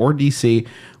 Chicago, or DC.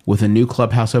 With a new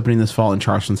clubhouse opening this fall in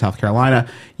Charleston, South Carolina,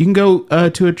 you can go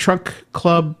to a Trunk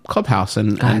Club clubhouse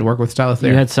and work with stylists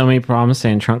there. You had so many problems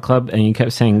saying Trunk Club, and you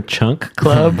kept saying Chunk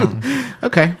Club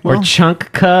Okay, well, or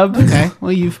Chunk Cub. okay,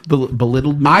 well, you've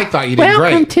belittled me. I thought you did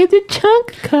Welcome great. to the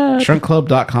Chunk Club.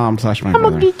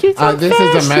 TrunkClub.com/mybrother. Get you some This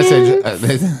is a message.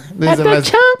 This at is a the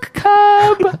message. Chunk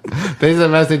Club. This is a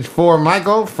message for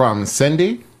Michael from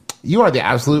Cindy. You are the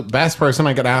absolute best person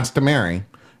I could ask to marry.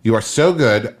 You are so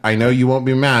good. I know you won't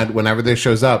be mad whenever this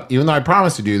shows up, even though I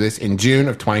promised to do this in June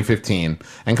of 2015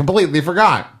 and completely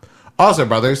forgot. Also,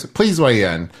 brothers, please weigh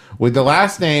in. With the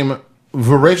last name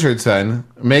Richardson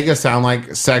make us sound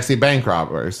like sexy bank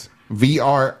robbers.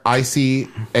 Vricharddson.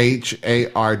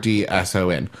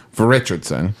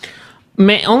 Richardson.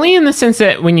 Only in the sense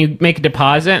that when you make a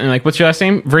deposit and like, what's your last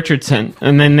name? Richardson.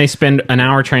 And then they spend an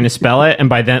hour trying to spell it. And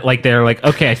by then, like, they're like,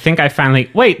 okay, I think I finally...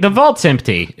 Wait, the vault's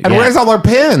empty. And where's all our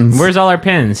pins? Where's all our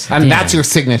pins? And that's your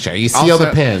signature. You seal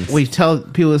the pins. We tell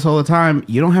people this all the time.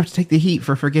 You don't have to take the heat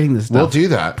for forgetting this stuff. We'll do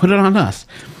that. Put it on us.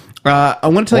 I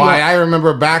want to tell you... I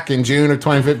remember back in June of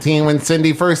 2015 when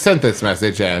Cindy first sent this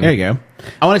message in. There you go.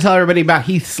 I want to tell everybody about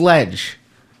Heath Sledge.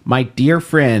 My dear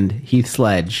friend, Heath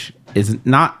Sledge, is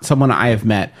not someone I have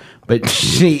met, but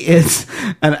she is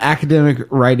an academic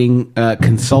writing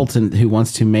consultant who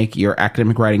wants to make your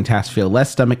academic writing tasks feel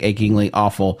less stomach achingly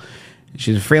awful.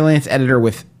 She's a freelance editor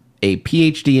with a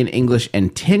PhD in English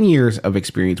and 10 years of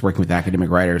experience working with academic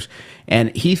writers.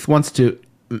 And Heath wants to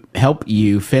help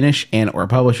you finish and or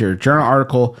publish your journal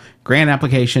article, grant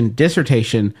application,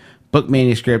 dissertation, book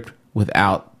manuscript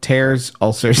without tears,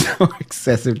 ulcers, or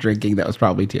excessive drinking. That was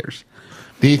probably tears.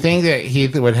 Do you think that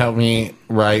Heath would help me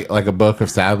write like a book of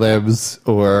sad libs?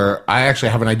 Or I actually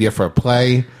have an idea for a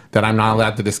play that I'm not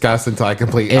allowed to discuss until I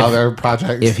complete other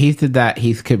projects. If Heath did that,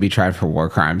 Heath could be tried for war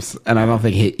crimes. And I don't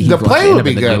think he the play would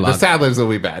be good. The sad libs will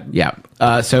be bad. Yeah.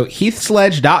 So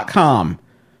heathsledge.com.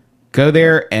 Go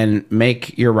there and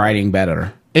make your writing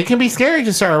better. It can be scary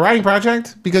to start a writing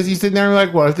project because you sit there and you're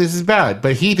like, what if this is bad?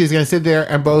 But Heath is going to sit there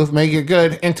and both make it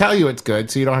good and tell you it's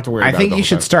good so you don't have to worry about it. I think you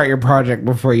should start your project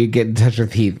before you get in touch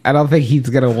with Heath. I don't think Heath's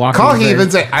going to walk Call Heath and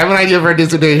say, I have an idea for a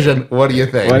dissertation. What do you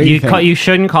think? You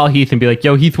shouldn't call Heath and be like,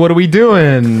 yo, Heath, what are we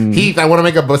doing? Heath, I want to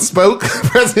make a bespoke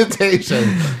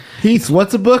presentation. Heath,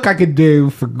 what's a book I could do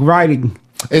for writing?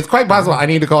 It's quite possible I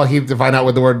need to call Heath to find out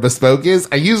what the word bespoke is.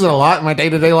 I use it a lot in my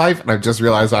day-to-day life, and I've just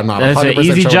realized I'm not 100% That's an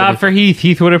easy sure job for Heath.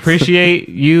 Heath would appreciate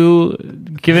you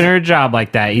giving her a job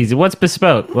like that. Easy. What's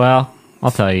bespoke? Well,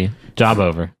 I'll tell you. Job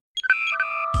over.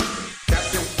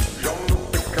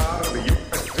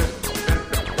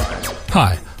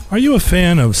 Hi, are you a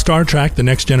fan of Star Trek The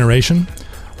Next Generation?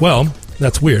 Well,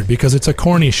 that's weird because it's a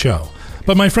corny show.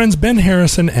 But my friends Ben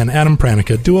Harrison and Adam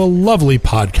Pranica do a lovely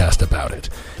podcast about it.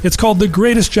 It's called The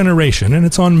Greatest Generation, and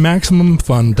it's on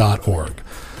MaximumFun.org.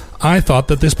 I thought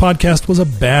that this podcast was a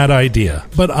bad idea,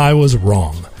 but I was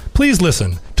wrong. Please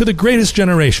listen to The Greatest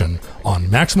Generation on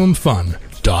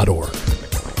MaximumFun.org.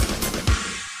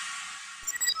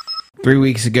 3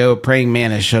 weeks ago, a praying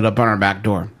mantis showed up on our back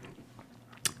door.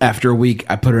 After a week,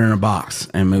 I put her in a box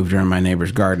and moved her in my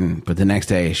neighbor's garden, but the next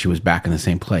day, she was back in the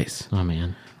same place. Oh,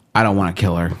 man. I don't want to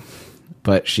kill her,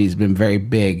 but she's been very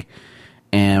big,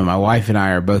 and my wife and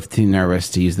I are both too nervous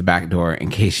to use the back door in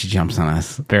case she jumps on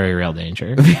us. Very real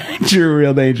danger. True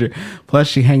real danger. Plus,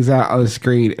 she hangs out on the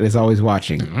screen and is always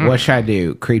watching. What should I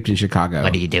do? Creeped in Chicago.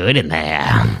 What are you doing in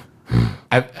there?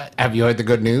 Have you heard the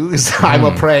good news? I'm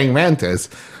a praying mantis.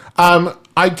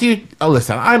 I do.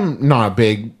 Listen, I'm not a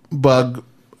big bug,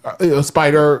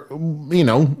 spider,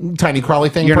 tiny crawly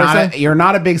thing. You're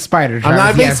not a big spider, Travis. I'm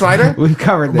not a big spider. We've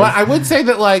covered this. But I would say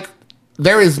that, like,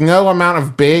 there is no amount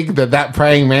of big that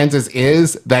praying mantis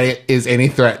is that it is any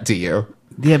threat to you.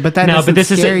 Yeah, but that no, but this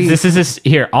scary. is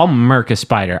here. I'll murk a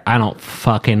spider. I don't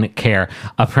fucking care.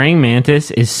 A praying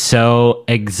mantis is so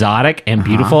exotic and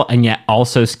beautiful, and yet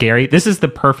also scary. This is the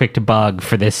perfect bug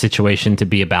for this situation to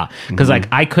be about. Because like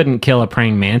I couldn't kill a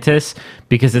praying mantis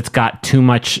because it's got too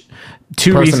much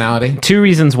personality. Two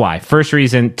reasons why. First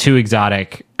reason, too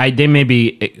exotic. They may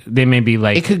be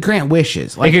like It could grant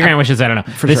wishes. It could grant wishes. I don't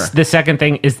know. Sure. The second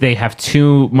thing is they have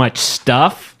too much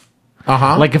stuff.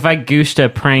 Like if I gooshed a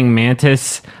praying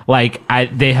mantis, like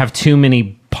they have too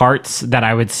many parts that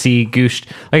I would see gooshed.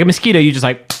 Like a mosquito, you just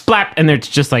like blap, and there's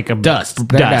just like a dust.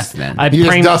 Dust. Then. You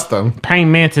just dust them.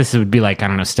 Praying mantis would be like, I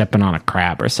don't know, stepping on a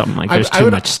crab or something. Like there's too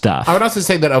much stuff. I would also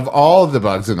say that of all of the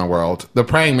bugs in the world, the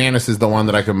praying mantis is the one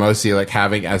that I could most see like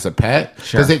having as a pet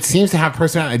because it seems to have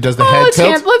personality. It does the head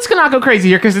tilt. Let's not go crazy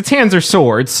here because its hands are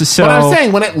swords. So but I'm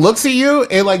saying when it looks at you,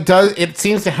 it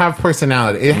seems to have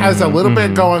personality. It has a little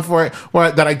bit going for it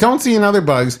that I don't see in other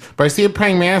bugs. But I see a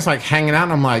praying mantis like hanging out,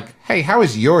 and I'm like, hey, how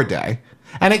was your day?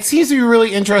 And it seems to be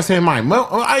really interested in mine.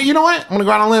 Well, you know what? I'm going to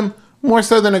go out on a limb. More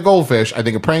so than a goldfish. I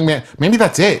think a praying mantis, maybe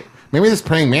that's it. Maybe this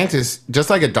praying mantis, just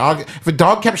like a dog, if a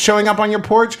dog kept showing up on your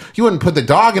porch, you wouldn't put the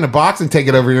dog in a box and take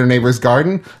it over to your neighbor's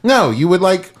garden. No, you would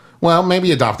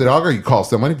maybe adopt a dog or you call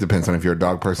someone. It depends on if you're a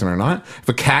dog person or not. If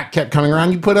a cat kept coming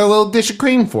around, you put a little dish of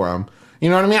cream for him. You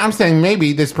know what I mean? I'm saying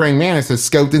maybe this praying mantis has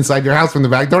scoped inside your house from the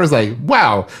back door. It's like,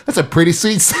 wow, that's a pretty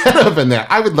sweet setup in there.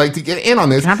 I would like to get in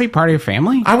on this. Can I be part of your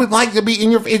family? I would like to be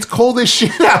in your... It's cold as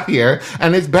shit out here,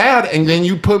 and it's bad, and then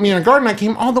you put me in a garden. I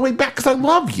came all the way back because I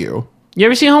love you. You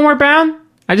ever see Homeward Bound?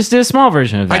 I just did a small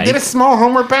version of that. I did a small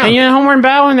Homeward Bound. And you know Homeward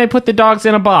Bound when they put the dogs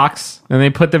in a box and they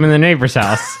put them in the neighbor's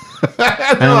house.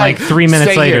 And then like 3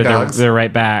 minutes "Stay here, later, dogs." they're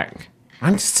right back.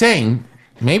 I'm just saying,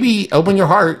 maybe open your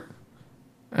heart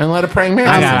and let a praying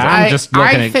mantis. I'm just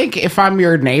looking I at- think if I'm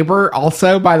your neighbor,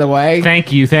 also, by the way,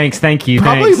 Thank you, thanks.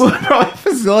 probably what probably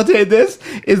facilitated this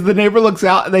is the neighbor looks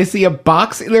out and they see a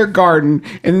box in their garden,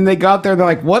 and then they go out there and they're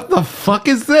like, "What the fuck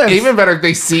is this?" Even better if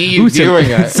they see you doing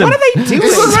it. What are they doing?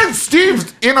 This looks like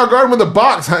Steve's in our garden with a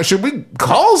box. Huh? Should we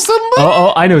call somebody?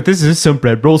 Oh, I know what this is. Some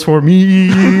bread rolls for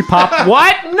me. Pop.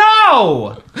 What?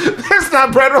 No! There's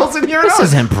not bread rolls in here. This no.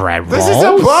 isn't bread rolls. This is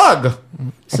a bug.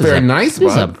 A very nice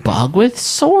This is a bug. bug with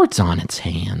swords on its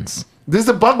hands. This is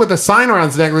a bug with a sign around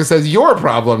its neck that says "Your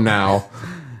problem now."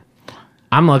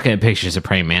 I'm looking at pictures of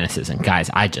praying mantises, and guys,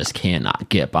 I just cannot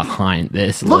get behind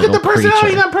this. Look at the little personality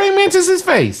creature. in that praying mantis's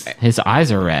face. His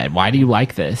eyes are red. Why do you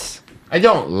like this? I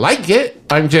don't like it.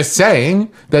 I'm just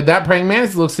saying that praying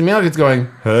mantis looks to me like it's going,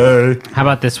 "Hey." How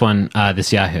about this one?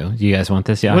 This Yahoo. Do you guys want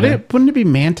this Yahoo? Wouldn't it be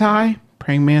manti?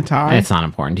 Praying manti? It's not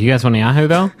important. Do you guys want a Yahoo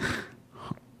though?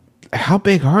 How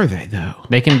big are they, though?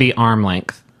 They can be arm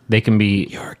length. They can be.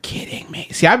 You're kidding me.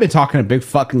 See, I've been talking a big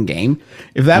fucking game.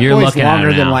 If that You're boy's looking at longer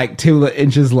him than now. like 2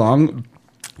 inches long,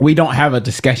 we don't have a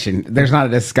discussion. There's not a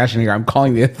discussion here. I'm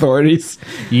calling the authorities.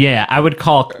 Yeah, I would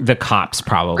call the cops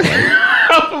probably.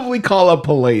 Probably call a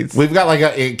police. We've got like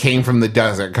it came from the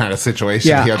desert kind of situation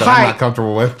Yeah. here that Hi. I'm not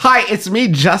comfortable with. Hi, it's me,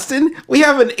 Justin. We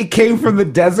have an "it came from the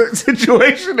desert"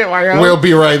 situation at my house. We'll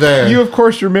be right there. You, of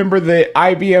course, remember the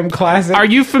IBM Classic. Are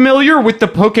you familiar with the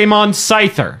Pokemon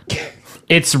Scyther?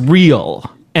 It's real,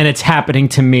 and it's happening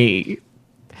to me.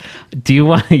 Do you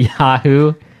want a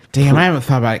Yahoo? Damn, I haven't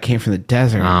thought about "it came from the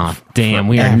desert." Oh, damn,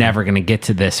 we are Forever. never going to get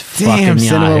to this Damn, fucking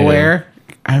Yahoo. Cinemaware.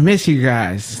 I miss you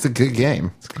guys. It's a good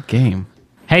game. Good game.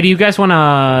 Hey, do you guys want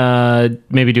to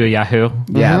maybe do a Yahoo?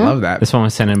 Yeah, I love that. This one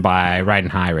was sent in by Riding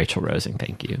High, Rachel Rosing.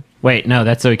 Thank you. Wait, no,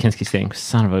 that's Zoe Kinski's thing.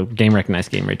 Son of a game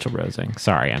recognized game, Rachel Rosing.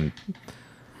 Sorry, I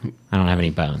don't have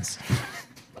any bones.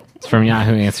 It's from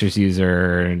Yahoo Answers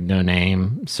user, no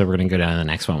name. So we're going to go down to the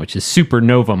next one, which is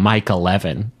Supernova Mike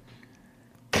 11.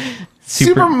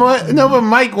 Supernova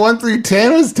Mike 1 through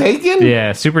 10 was taken?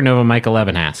 Yeah, Supernova Mike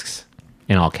 11 asks,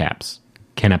 in all caps,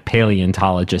 can a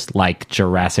paleontologist like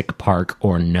Jurassic Park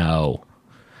or no?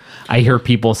 I hear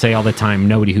people say all the time,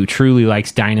 nobody who truly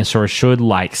likes dinosaurs should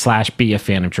like / be a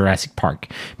fan of Jurassic Park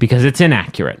because it's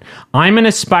inaccurate. I'm an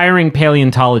aspiring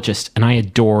paleontologist and I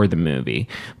adore the movie.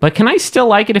 But can I still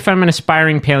like it if I'm an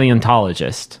aspiring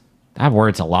paleontologist? That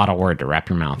word's a lot of word to wrap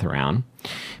your mouth around.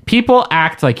 People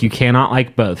act like you cannot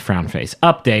like both, frown face.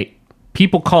 Update.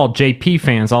 People call JP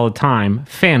fans all the time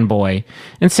fanboy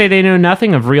and say they know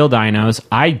nothing of real dinos.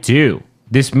 I do.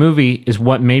 This movie is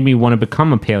what made me want to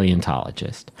become a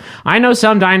paleontologist. I know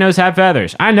some dinos have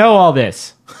feathers. I know all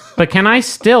this. But can I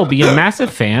still be a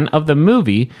massive fan of the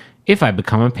movie if I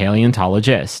become a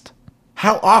paleontologist?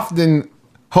 How often...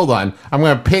 Hold on. I'm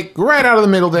going to pick right out of the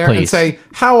middle there and Please. say,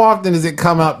 how often does it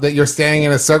come up that you're standing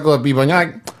in a circle of people and you're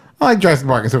like, I like Jurassic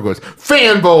Park, and so goes,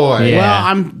 fanboy! Yeah.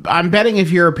 Well, I'm betting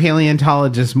if you're a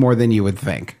paleontologist more than you would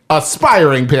think.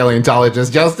 Aspiring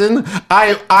paleontologist, Justin.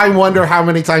 I wonder how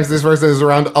many times this person is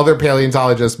around other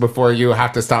paleontologists before you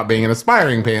have to stop being an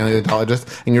aspiring paleontologist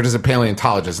and you're just a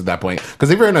paleontologist at that point. Because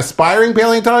if you're an aspiring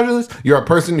paleontologist, you're a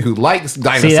person who likes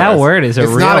dinosaurs. See, that word is a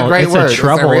it's real... not a great it's word. a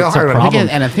trouble. It's a real It's a hard one. problem.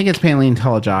 And I think it's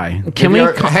paleontology. Can If we...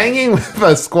 you're hanging with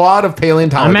a squad of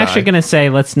paleontologists. I'm actually going to say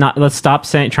let's stop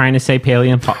trying to say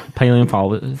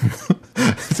paleontologist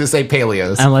to say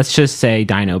paleos. and let's just say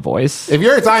dino boys. If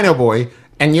you're a dino boy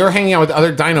and you're hanging out with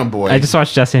other dino boys, I just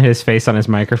watched Justin hit his face on his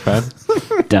microphone.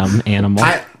 Dumb animal.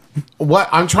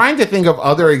 I'm trying to think of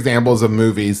other examples of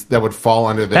movies that would fall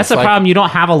under this. That's the like- problem. You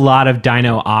don't have a lot of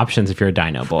dino options if you're a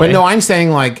dino boy. But no, I'm saying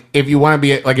like if you want to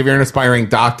be like if you're an aspiring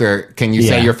doctor, can you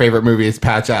say Yeah. your favorite movie is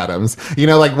Patch Adams? You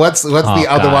know, like what's the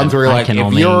other God, ones where you're I like can if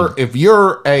only-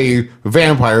 you're a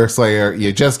vampire slayer,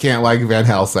 you just can't like Van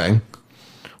Helsing.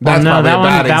 Well, That's no, probably that a one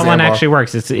bad that one example. actually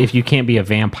works. It's if you can't be a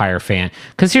vampire fan.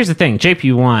 Because here's the thing: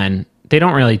 JP1, they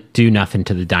don't really do nothing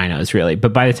to the dinos, really.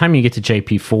 But by the time you get to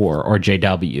JP4 or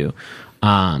JW,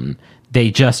 they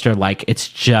just are like it's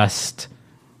just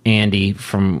Andy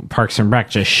from Parks and Rec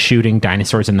just shooting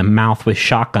dinosaurs in the mouth with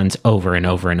shotguns over and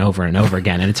over and over and over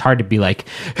again. And it's hard to be like,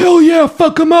 hell yeah,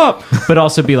 fuck them up, but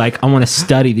also be like, I want to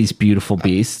study these beautiful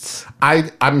beasts.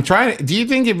 I'm trying. Do you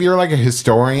think if you're like a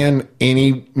historian,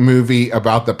 any movie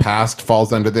about the past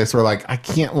falls under this? Or like I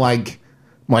can't like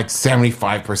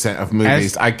 75% of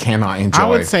movies I cannot enjoy. I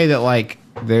would say that like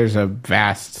there's a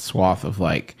vast swath of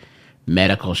like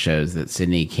medical shows that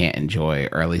Sydney can't enjoy,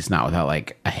 or at least not without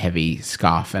like a heavy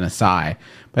scoff and a sigh.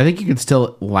 But I think you can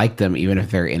still like them even if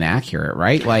they're inaccurate,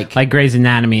 right? Like Grey's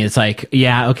Anatomy is like,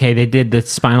 yeah, okay, they did the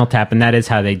Spinal Tap, and that is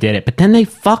how they did it. But then they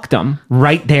fucked them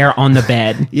right there on the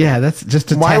bed. yeah, that's just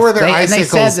to Why test. were there and they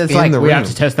icicles said it's in like the we have room?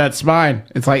 to test that spine.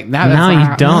 It's like now that's No, not you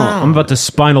how- don't. No. I'm about to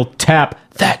Spinal Tap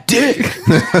that dick.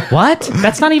 What?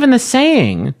 That's not even the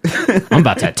saying. I'm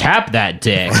about to tap that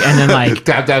dick, and then like,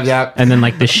 Tap, tap, tap. and then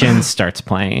like the Shins starts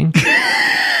playing.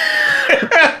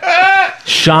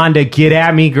 Shonda, get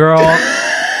at me, girl.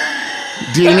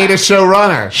 Do you need a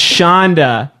showrunner?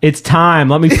 Shonda, it's time.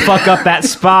 Let me fuck up that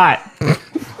spot.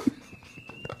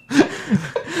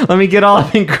 Let me get all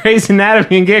up in Grey's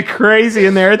Anatomy and get crazy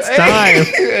in there. It's time.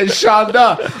 and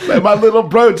Shonda, let my little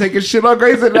bro take a shit on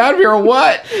Grey's Anatomy or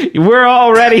what? We're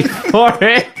all ready for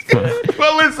it.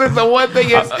 Well, listen, the one thing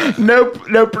is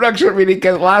no production meeting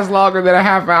can last longer than a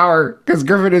half hour because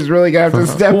Griffin is really going to have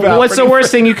to step out. What's the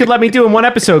worst thing you could let me do in one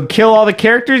episode? Kill all the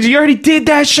characters? You already did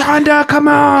that, Shonda. Come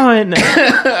on.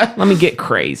 Let me get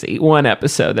crazy. One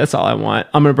episode. That's all I want.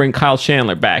 I'm going to bring Kyle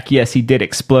Chandler back. Yes, he did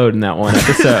explode in that one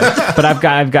episode, but I've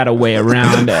got a way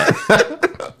around it.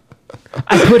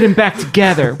 I put him back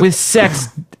together with sex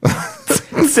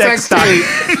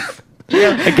stuff.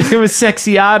 I gave him a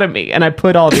sexiotomy, and I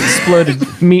put all the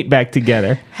exploded meat back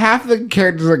together. Half the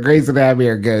characters of Grey's Anatomy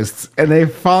are ghosts, and they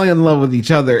fall in love with each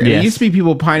other. And Yes. it used to be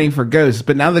people pining for ghosts,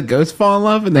 but now the ghosts fall in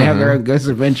love, and they have their own ghost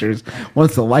adventures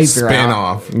once the lights are Spin out.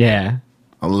 off. Yeah.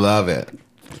 I love it.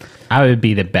 I would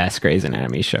be the best Grey's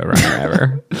Anatomy showrunner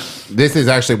ever. This is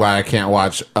actually why I can't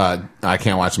watch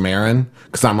Marin,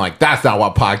 because I'm like, that's not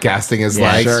what podcasting is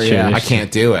Yeah, like. sure, yeah. I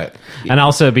can't do it. And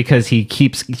also because he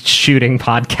keeps shooting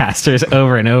podcasters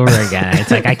over and over again.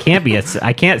 It's like I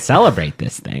can't celebrate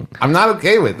this thing. I'm not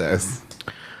okay with this.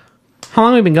 How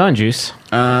long have we been going, Juice?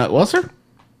 Well, sir,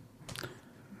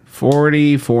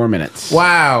 44 minutes.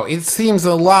 Wow, it seems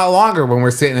a lot longer when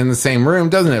we're sitting in the same room,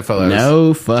 doesn't it, fellas?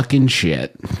 No fucking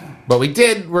shit. But we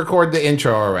did record the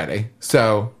intro already,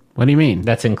 so What do you mean?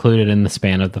 That's included in the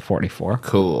span of the 44.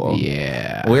 cool.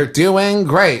 Yeah. We're doing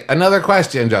great. Another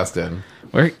question, Justin.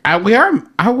 We are.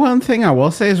 One thing I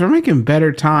will say is we're making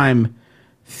better time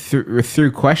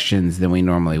through questions than we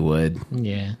normally would.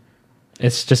 Yeah.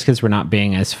 It's just because we're not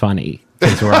being as funny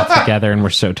because we're all together and we're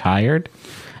so tired.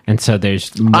 And so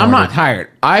there's more I'm not to- tired.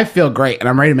 I feel great, and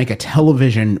I'm ready to make a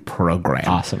television program.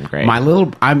 Awesome, great.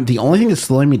 I'm the only thing that's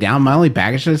slowing me down. My only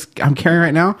baggage that I'm carrying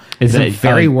right now Is I'm that,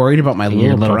 very like, worried about my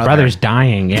your little brother. brother's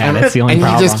dying. Yeah, that's the only And he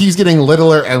problem. just keeps getting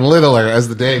littler and littler as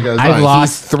the day goes I've on.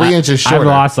 lost He's 3 inches shorter. I've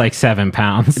lost like 7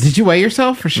 pounds. Did you weigh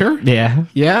yourself for sure? Yeah.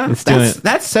 Yeah, It's doing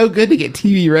that's so good to get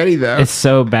TV ready though. It's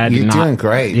so bad. You're not, doing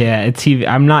great. Yeah, it's TV.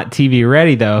 I'm not TV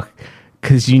ready though,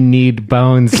 because you need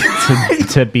bones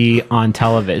to be on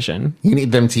television. You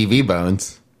need them TV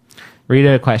bones. Read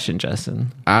a question,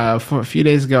 Justin. For a few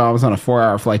days ago, I was on a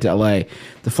 4-hour flight to LA.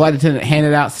 The flight attendant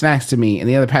handed out snacks to me and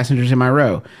the other passengers in my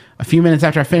row. A few minutes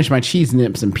after I finished my cheese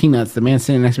nips and peanuts, the man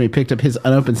sitting next to me picked up his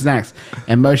unopened snacks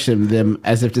and motioned them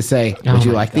as if to say, "Would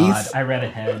you like these?" I read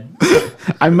ahead.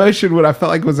 I motioned what I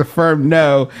felt like was a firm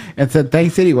no and said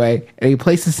thanks anyway. And he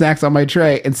placed the snacks on my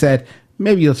tray and said,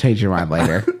 "Maybe you'll change your mind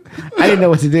later." I didn't know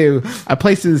what to do. I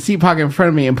placed it in the seat pocket in front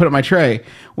of me and put up my tray.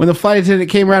 When the flight attendant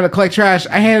came around to collect trash,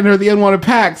 I handed her the unwanted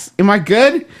packs. Am I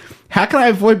good? How can I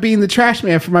avoid being the trash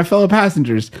man for my fellow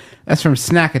passengers? That's from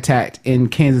Snack Attack in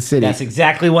Kansas City. That's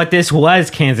exactly what this was,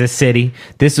 Kansas City.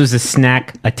 This was a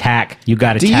snack attack. You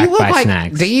got attacked by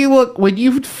snacks. Do you look, when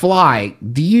you fly,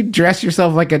 do you dress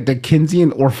yourself like a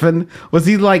Dickensian orphan? Was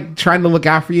he like trying to look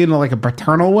out for you in like a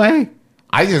paternal way?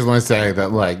 I just want to say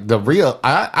that, like,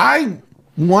 I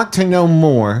want to know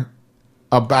more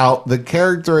about the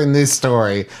character in this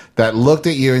story that looked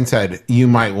at you and said, you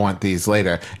might want these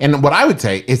later. And what I would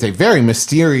say is a very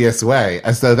mysterious way,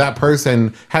 as though that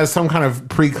person has some kind of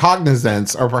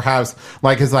precognizance, or perhaps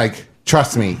is like,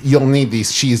 trust me, you'll need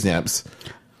these cheese nips.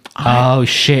 Oh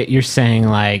shit! You're saying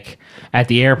like at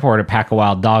the airport, a pack of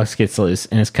wild dogs gets loose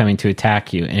and is coming to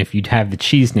attack you, and if you have the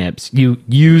cheese nips, you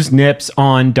use nips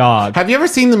on dog. Have you ever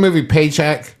seen the movie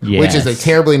Paycheck? Which is a Yes.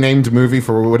 terribly named movie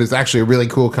for what is actually a really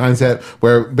cool concept,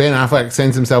 where Ben Affleck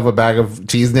sends himself a bag of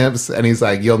cheese nips and he's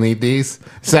like, you'll need these?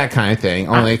 It's that kind of thing,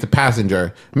 only it's a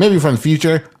passenger. Maybe from the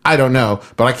future, I don't know.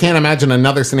 But I can't imagine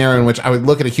another scenario in which I would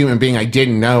look at a human being I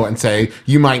didn't know and say,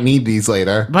 you might need these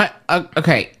later. But,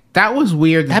 okay, that was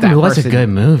weird. That was a person- good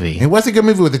movie. It was a good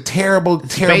movie with a terrible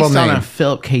based name. on a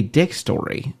Philip K. Dick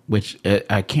story, which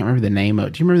I can't remember the name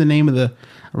of. Do you remember the name of the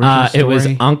original story? It was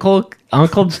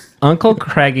Uncle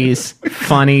Craigie's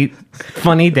funny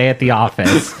day at the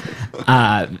office,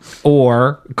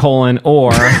 or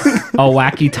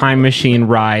wacky time machine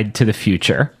ride to the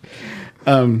future.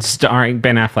 Starring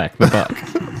Ben Affleck, the book.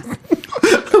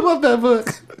 I love that book.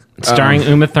 Starring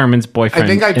Uma Thurman's boyfriend. I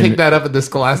think I picked in- that up at the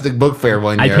Scholastic Book Fair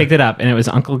one year. I picked it up, and it was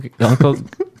Uncle.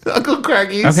 Uncle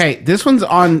Craggy's. Okay, this one's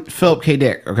on Philip K.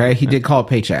 Dick. Okay, he did call it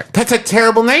Paycheck. That's a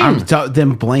terrible name.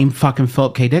 Then blame fucking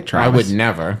Philip K. Dick. I Travis. would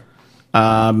never.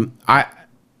 I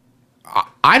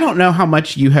don't know how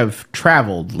much you have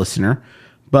traveled, listener,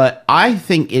 but I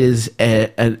think it is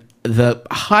the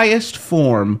highest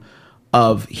form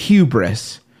of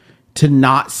hubris to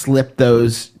not slip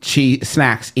those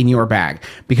snacks in your bag,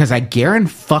 because I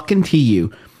guarantee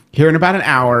you, here in about an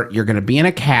hour, you're going to be in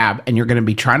a cab and you're going to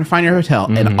be trying to find your hotel,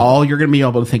 and all you're going to be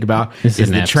able to think about is the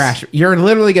nips. trash. You're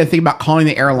literally going to think about calling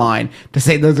the airline to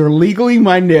say, those are legally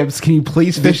my nibs. Can you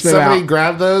please fish Did them somebody out?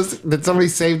 grab those? Did somebody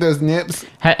save those nips?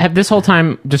 Have this whole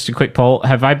time, just a quick poll,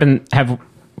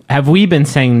 have we been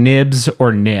saying nibs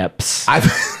or nips? I'm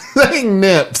saying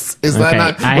nips. Is that Okay,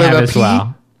 not I with have a as P?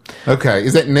 well. Okay,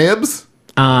 is it nibs?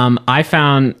 I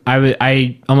found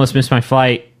I almost missed my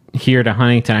flight here to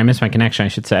Huntington. I missed my connection, I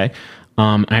should say.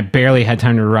 And I barely had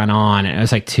time to run on. And it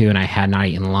was like 2, and I had not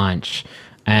eaten lunch.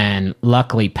 And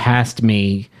luckily, past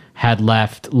me had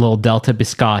left little Delta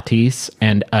biscottis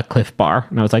and a Cliff Bar.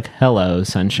 And I was like, hello,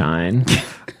 sunshine.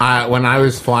 When I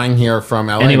was flying here from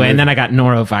LA. Anyway, and then I got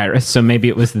norovirus, so maybe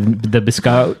it was the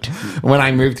biscotte. When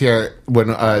I moved here,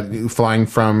 when flying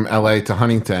from LA to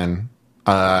Huntington,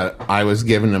 I was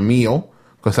given a meal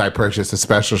because I purchased a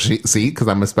special seat because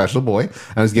I'm a special boy.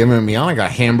 I was given a meal. I got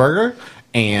a hamburger,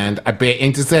 and I bit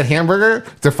into that hamburger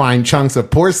to find chunks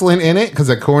of porcelain in it because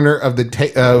a corner of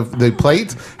the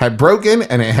plate had broken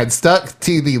and it had stuck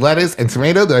to the lettuce and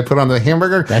tomato that I put on the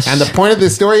hamburger. And the point of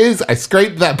this story is I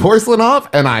scraped that porcelain off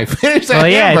and I finished that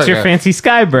hamburger. Yeah, it's your fancy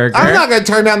Sky Burger. I'm not going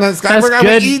to turn down that Sky Burger. I'm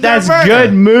That's gonna eat good. that That's burger.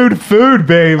 good mood food,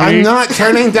 baby. I'm not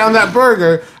turning down that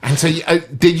burger. And so,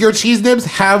 did your cheese nibs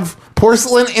have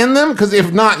porcelain in them? Because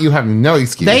if not, you have no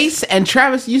excuse. And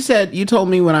Travis, you told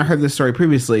me when I heard this story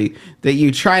previously that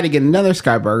you tried to get another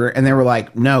Sky Burger, and they were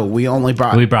like, "No, we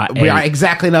brought 8.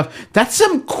 Exactly enough." That's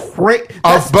some great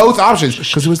of both options,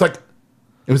 because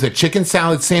it was a chicken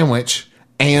salad sandwich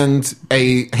and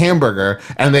a hamburger,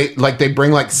 and they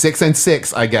bring like 6 and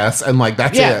 6, I guess, and like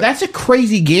that's it. That's a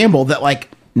crazy gamble that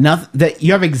nothing that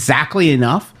you have exactly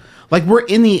enough. Like, we're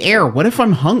in the air. What if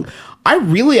I'm hungry? I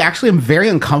really actually am very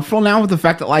uncomfortable now with the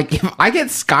fact that, like, if I get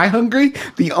sky hungry,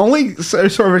 the only sort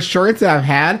of assurance that I've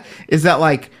had is that,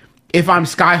 like, if I'm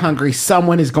sky hungry,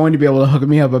 someone is going to be able to hook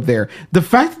me up there. The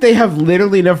fact that they have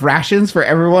literally enough rations for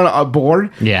everyone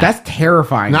aboard, that's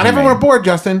terrifying. Not everyone aboard,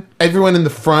 Justin. Everyone in the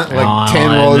front, like 10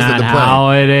 rows of the plane.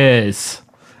 How it is.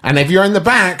 And if you're in the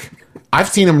back, I've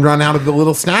seen them run out of the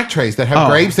little snack trays that have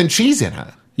grapes and cheese in it.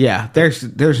 Yeah, there's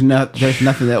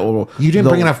nothing that will. You didn't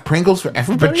bring enough Pringles for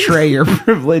everybody? Betray your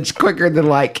privilege quicker than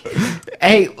like,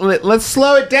 hey, let's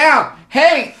slow it down.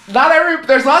 Hey,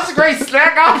 there's lots of great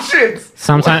snack options.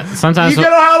 Sometimes you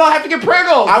don't have to get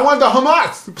Pringles. I want the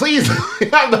hummus, please.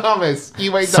 Have the hummus.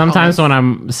 You wait. Sometimes when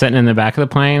I'm sitting in the back of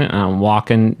the plane and I'm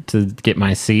walking to get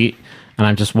my seat, and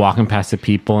I'm just walking past the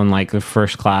people in like the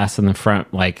first class in the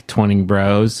front, like 20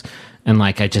 bros. And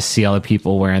like I just see all the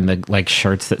people wearing the like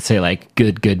shirts that say like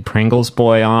 "good Pringles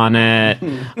boy" on it.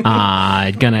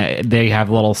 They have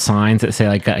little signs that say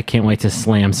like "I can't wait to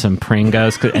slam some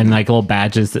Pringles," and like little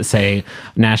badges that say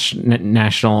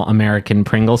National American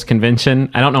Pringles Convention.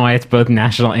 I don't know why it's both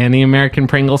National and the American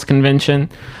Pringles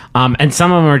Convention. And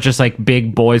some of them are just like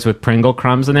big boys with Pringle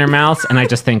crumbs in their mouths, and I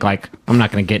just think like I'm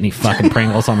not going to get any fucking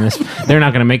Pringles on this. They're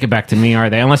not going to make it back to me, are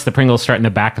they? Unless the Pringles start in the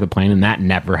back of the plane, and that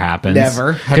never happens.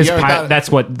 Never. Because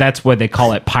that's what they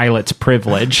call it, pilot's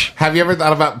privilege. Have you ever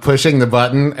thought about pushing the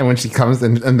button, and when she comes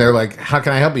in, and they're like, "How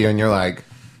can I help you?" and you're like,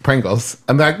 "Pringles."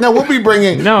 I'm like, "No, we'll be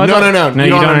bringing." No, you don't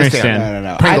understand.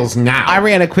 No. Pringles now. I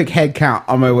ran a quick head count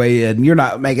on my way in. You're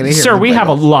not making it here. Sir, we have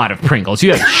a lot of Pringles.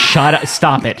 You have shut up.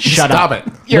 Stop it. Shut Stop up.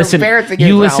 it. You're Listen, embarrassing you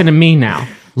yourself. listen to me now.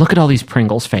 Look at all these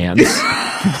Pringles fans.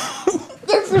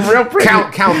 That's real pretty.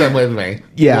 Count them with me.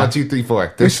 Yeah. 1, 2, 3,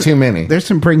 4. There's too many. There's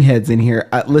some bring heads in here.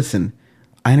 Listen,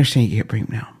 I understand you can't bring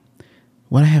them now.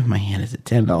 What I have in my hand is a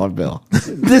 $10 bill.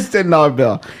 This $10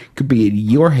 bill could be in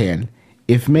your hand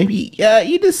if maybe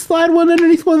you just slide one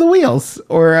underneath one of the wheels,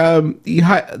 or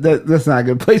that's not a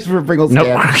good place for a Pringles Nope.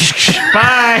 stand.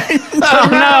 Bye. Oh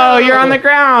no, you're on the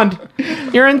ground.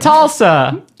 You're in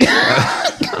Tulsa.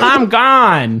 I'm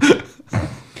gone.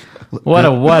 What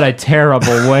a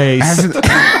terrible waste.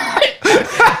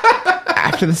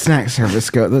 After the snack service,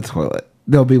 go to the toilet.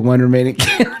 There'll be one remaining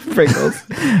can of Pringles.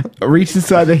 Reach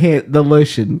inside the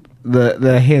lotion,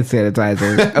 the hand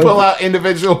sanitizer. Pull out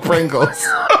individual Pringles.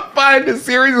 find a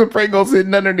series of Pringles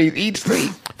hidden underneath each seat.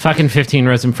 Fucking 15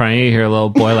 rows in front of you, you hear a little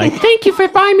boy like, thank you for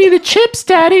buying me the chips,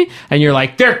 Daddy. And you're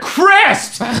like, they're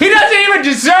crisps. He doesn't even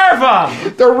deserve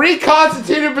them. The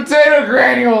reconstituted potato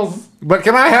granules. But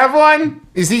can I have one?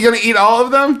 Is he going to eat all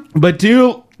of them? But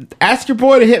ask your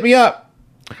boy to hit me up.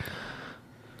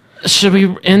 Should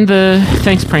we end the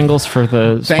thanks Pringles for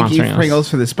the Thank you, sponsoring us? Pringles,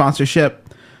 for the sponsorship.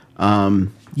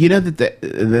 You know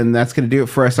then that's going to do it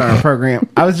for us on our program.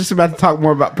 I was just about to talk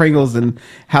more about Pringles and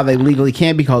how they legally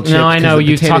can't be called chips. No, I know.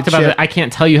 You You talked about it. I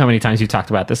can't tell you how many times you talked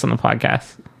about this on the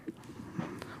podcast.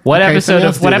 What Okay, episode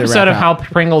let's of do the How wrap-up.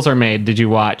 Pringles are made did you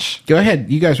watch? Go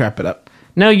ahead. You guys wrap it up.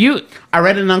 No, you... I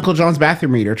read an Uncle John's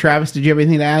bathroom reader. Travis, did you have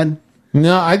anything to add?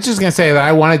 No, I was just going to say that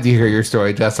I wanted to hear your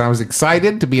story, Justin. I was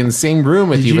excited to be in the same room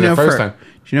with you for the first time.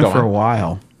 Did you know Go for on. a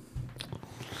while?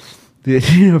 Did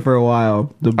you know for a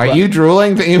while? Are you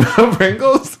drooling thinking about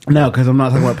Pringles? No, because I'm not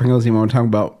talking about Pringles anymore. I'm talking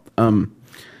about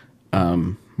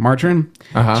margarine.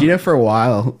 Uh-huh. Do you know for a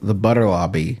while the butter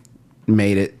lobby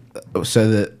made it so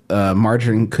that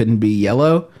margarine couldn't be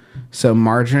yellow? So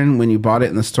margarine, when you bought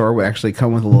it in the store, would actually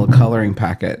come with a little coloring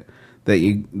packet that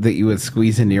you would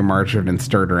squeeze into your margarine and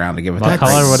stir it around to give it What that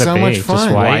color would it so be? much Just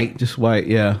fun. white? just white,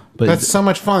 yeah. But That's so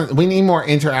much fun. We need more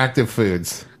interactive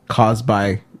foods. caused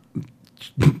by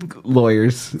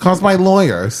lawyers Caused by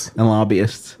lawyers. and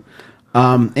lobbyists.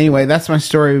 Anyway, that's my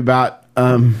story about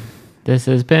This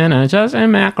has been a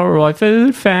Justin McElroy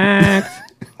food fact.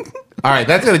 All right,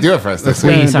 that's going to do it for us this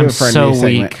week. Please, do I'm it for a so new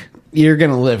segment. weak. You're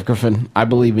gonna live, Griffin. I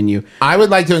believe in you. I would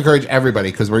like to encourage everybody,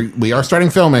 because we are starting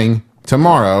filming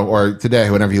tomorrow or today,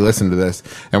 whenever you listen to this,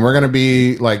 and we're going to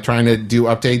be like trying to do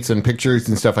updates and pictures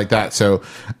and stuff like that. So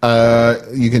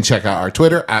you can check out our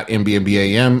Twitter at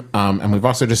MBMBaM, and we've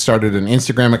also just started an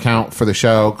Instagram account for the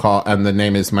show and the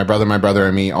name is My Brother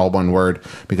and Me, all one word,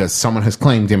 because someone has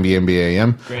claimed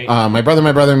MBMBaM. Great. My Brother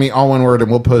and Me, all one word, and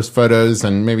we'll post photos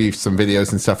and maybe some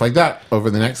videos and stuff like that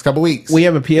over the next couple weeks. We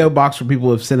have a PO box where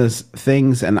people have sent us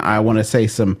things, and I want to say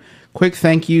some quick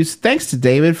thank yous. Thanks to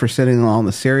David for sending along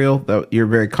the cereal. You're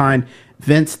very kind.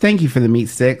 Vince, thank you for the meat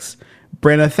sticks.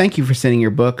 Brenna, thank you for sending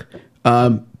your book.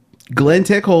 Glenn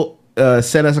Tickle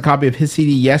sent us a copy of his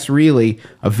CD, Yes Really,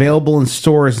 available in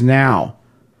stores now.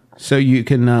 So you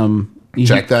can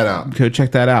Check that out. Go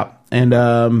check that out. And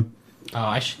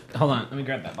I should... Hold on. Let me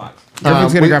grab that box.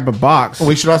 Griffin's going to grab a box.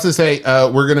 We should also say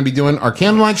we're going to be doing our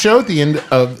candlelight show at the end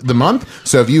of the month.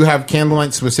 So if you have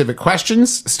candlelight specific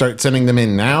questions, start sending them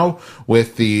in now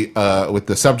with the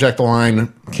subject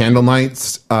line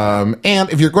candlelights. And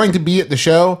if you're going to be at the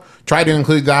show, try to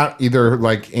include that either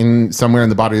like in somewhere in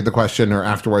the body of the question or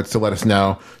afterwards to let us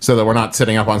know, so that we're not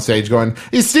sitting up on stage going,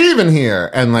 "Is Steven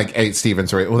here?" And like, hey, Steven,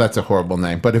 sorry. Well, that's a horrible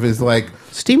name. But if it's like,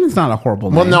 Steven's not a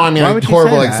horrible name. well, no, I mean Why a would you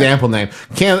horrible say that? example name.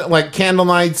 Like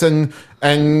candlelights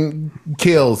and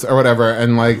kills or whatever,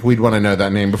 and like we'd want to know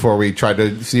that name before we try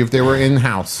to see if they were in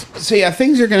house. So yeah,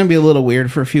 things are going to be a little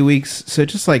weird for a few weeks. So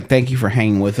just like thank you for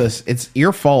hanging with us. It's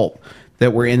your fault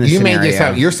that we're in this You scenario. made this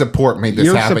happen. Your support made this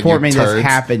Your happen. support you made turds. this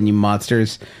happen, you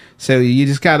monsters. So you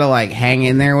just got to like hang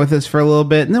in there with us for a little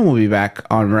bit, and then we'll be back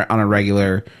on a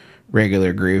regular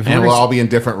groove. And we'll all be in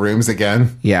different rooms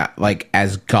again, yeah, like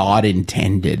as God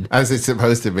intended. as it's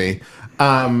supposed to be.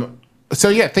 So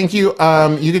yeah, thank you.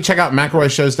 You can check out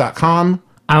McElroyShows.com.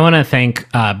 I want to thank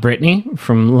Brittany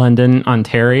from London,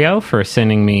 Ontario, for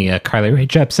sending me Carly Rae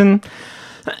Jepsen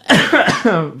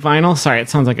vinyl. Sorry, it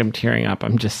sounds like I'm tearing up.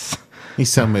 I'm just... He's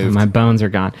so moved. My bones are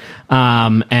gone.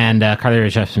 And Carly Rae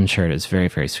Jepsen shirt is very,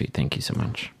 very sweet. Thank you so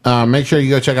much. Make sure you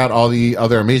go check out all the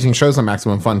other amazing shows on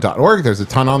MaximumFun.org. There's a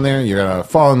ton on there. You're going to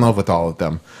fall in love with all of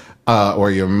them.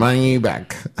 Or your money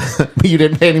back. You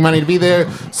didn't pay any money to be there,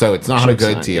 so it's not a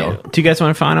good deal. Do you guys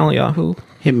want a final Yahoo?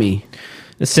 Hit me.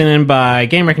 It's sent in by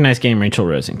Game Recognized Game Rachel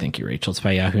Rosing. Thank you, Rachel. It's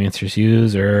by Yahoo Answers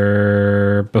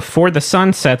user. Before the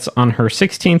sun sets on her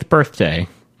 16th birthday.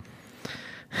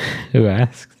 Who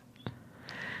asks?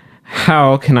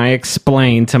 How can I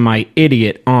explain to my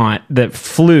idiot aunt that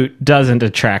flute doesn't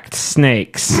attract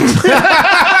snakes?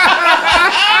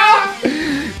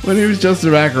 My name is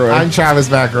Justin McElroy. I'm Travis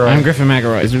McElroy. I'm Griffin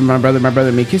McElroy. It's been my brother,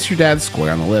 and me. Kiss your dad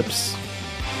square on the lips.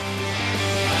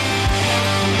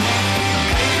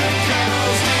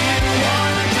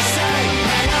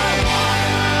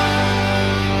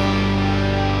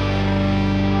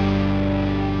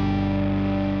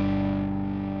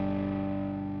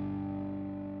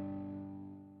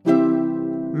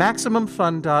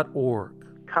 MaximumFun.org.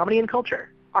 Comedy and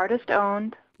culture. Artist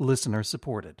owned. Listener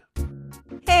supported.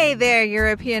 Hey, Hey there,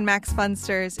 European Max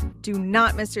Funsters! Do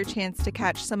not miss your chance to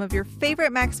catch some of your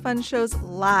favorite Max Fun shows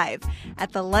live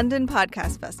at the London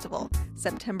Podcast Festival,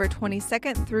 September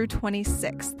 22nd through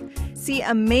 26th. See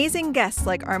amazing guests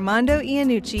like Armando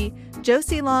Iannucci,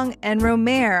 Josie Long, and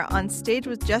Romare on stage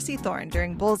with Jesse Thorne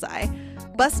during Bullseye.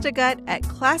 Bust a gut at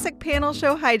classic panel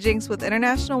show hijinks with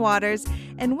International Waters,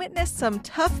 and witness some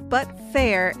tough but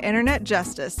fair internet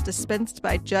justice dispensed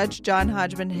by Judge John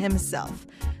Hodgman himself.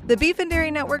 The Beef and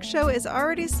Dairy Network show is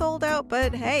already sold out,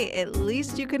 but hey, at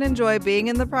least you can enjoy being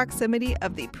in the proximity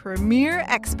of the premier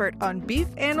expert on beef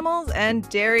animals and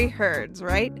dairy herds,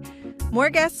 right?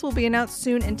 More guests will be announced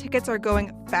soon, and tickets are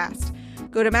going fast.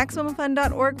 Go to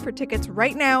MaximumFun.org for tickets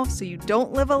right now so you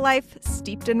don't live a life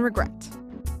steeped in regret.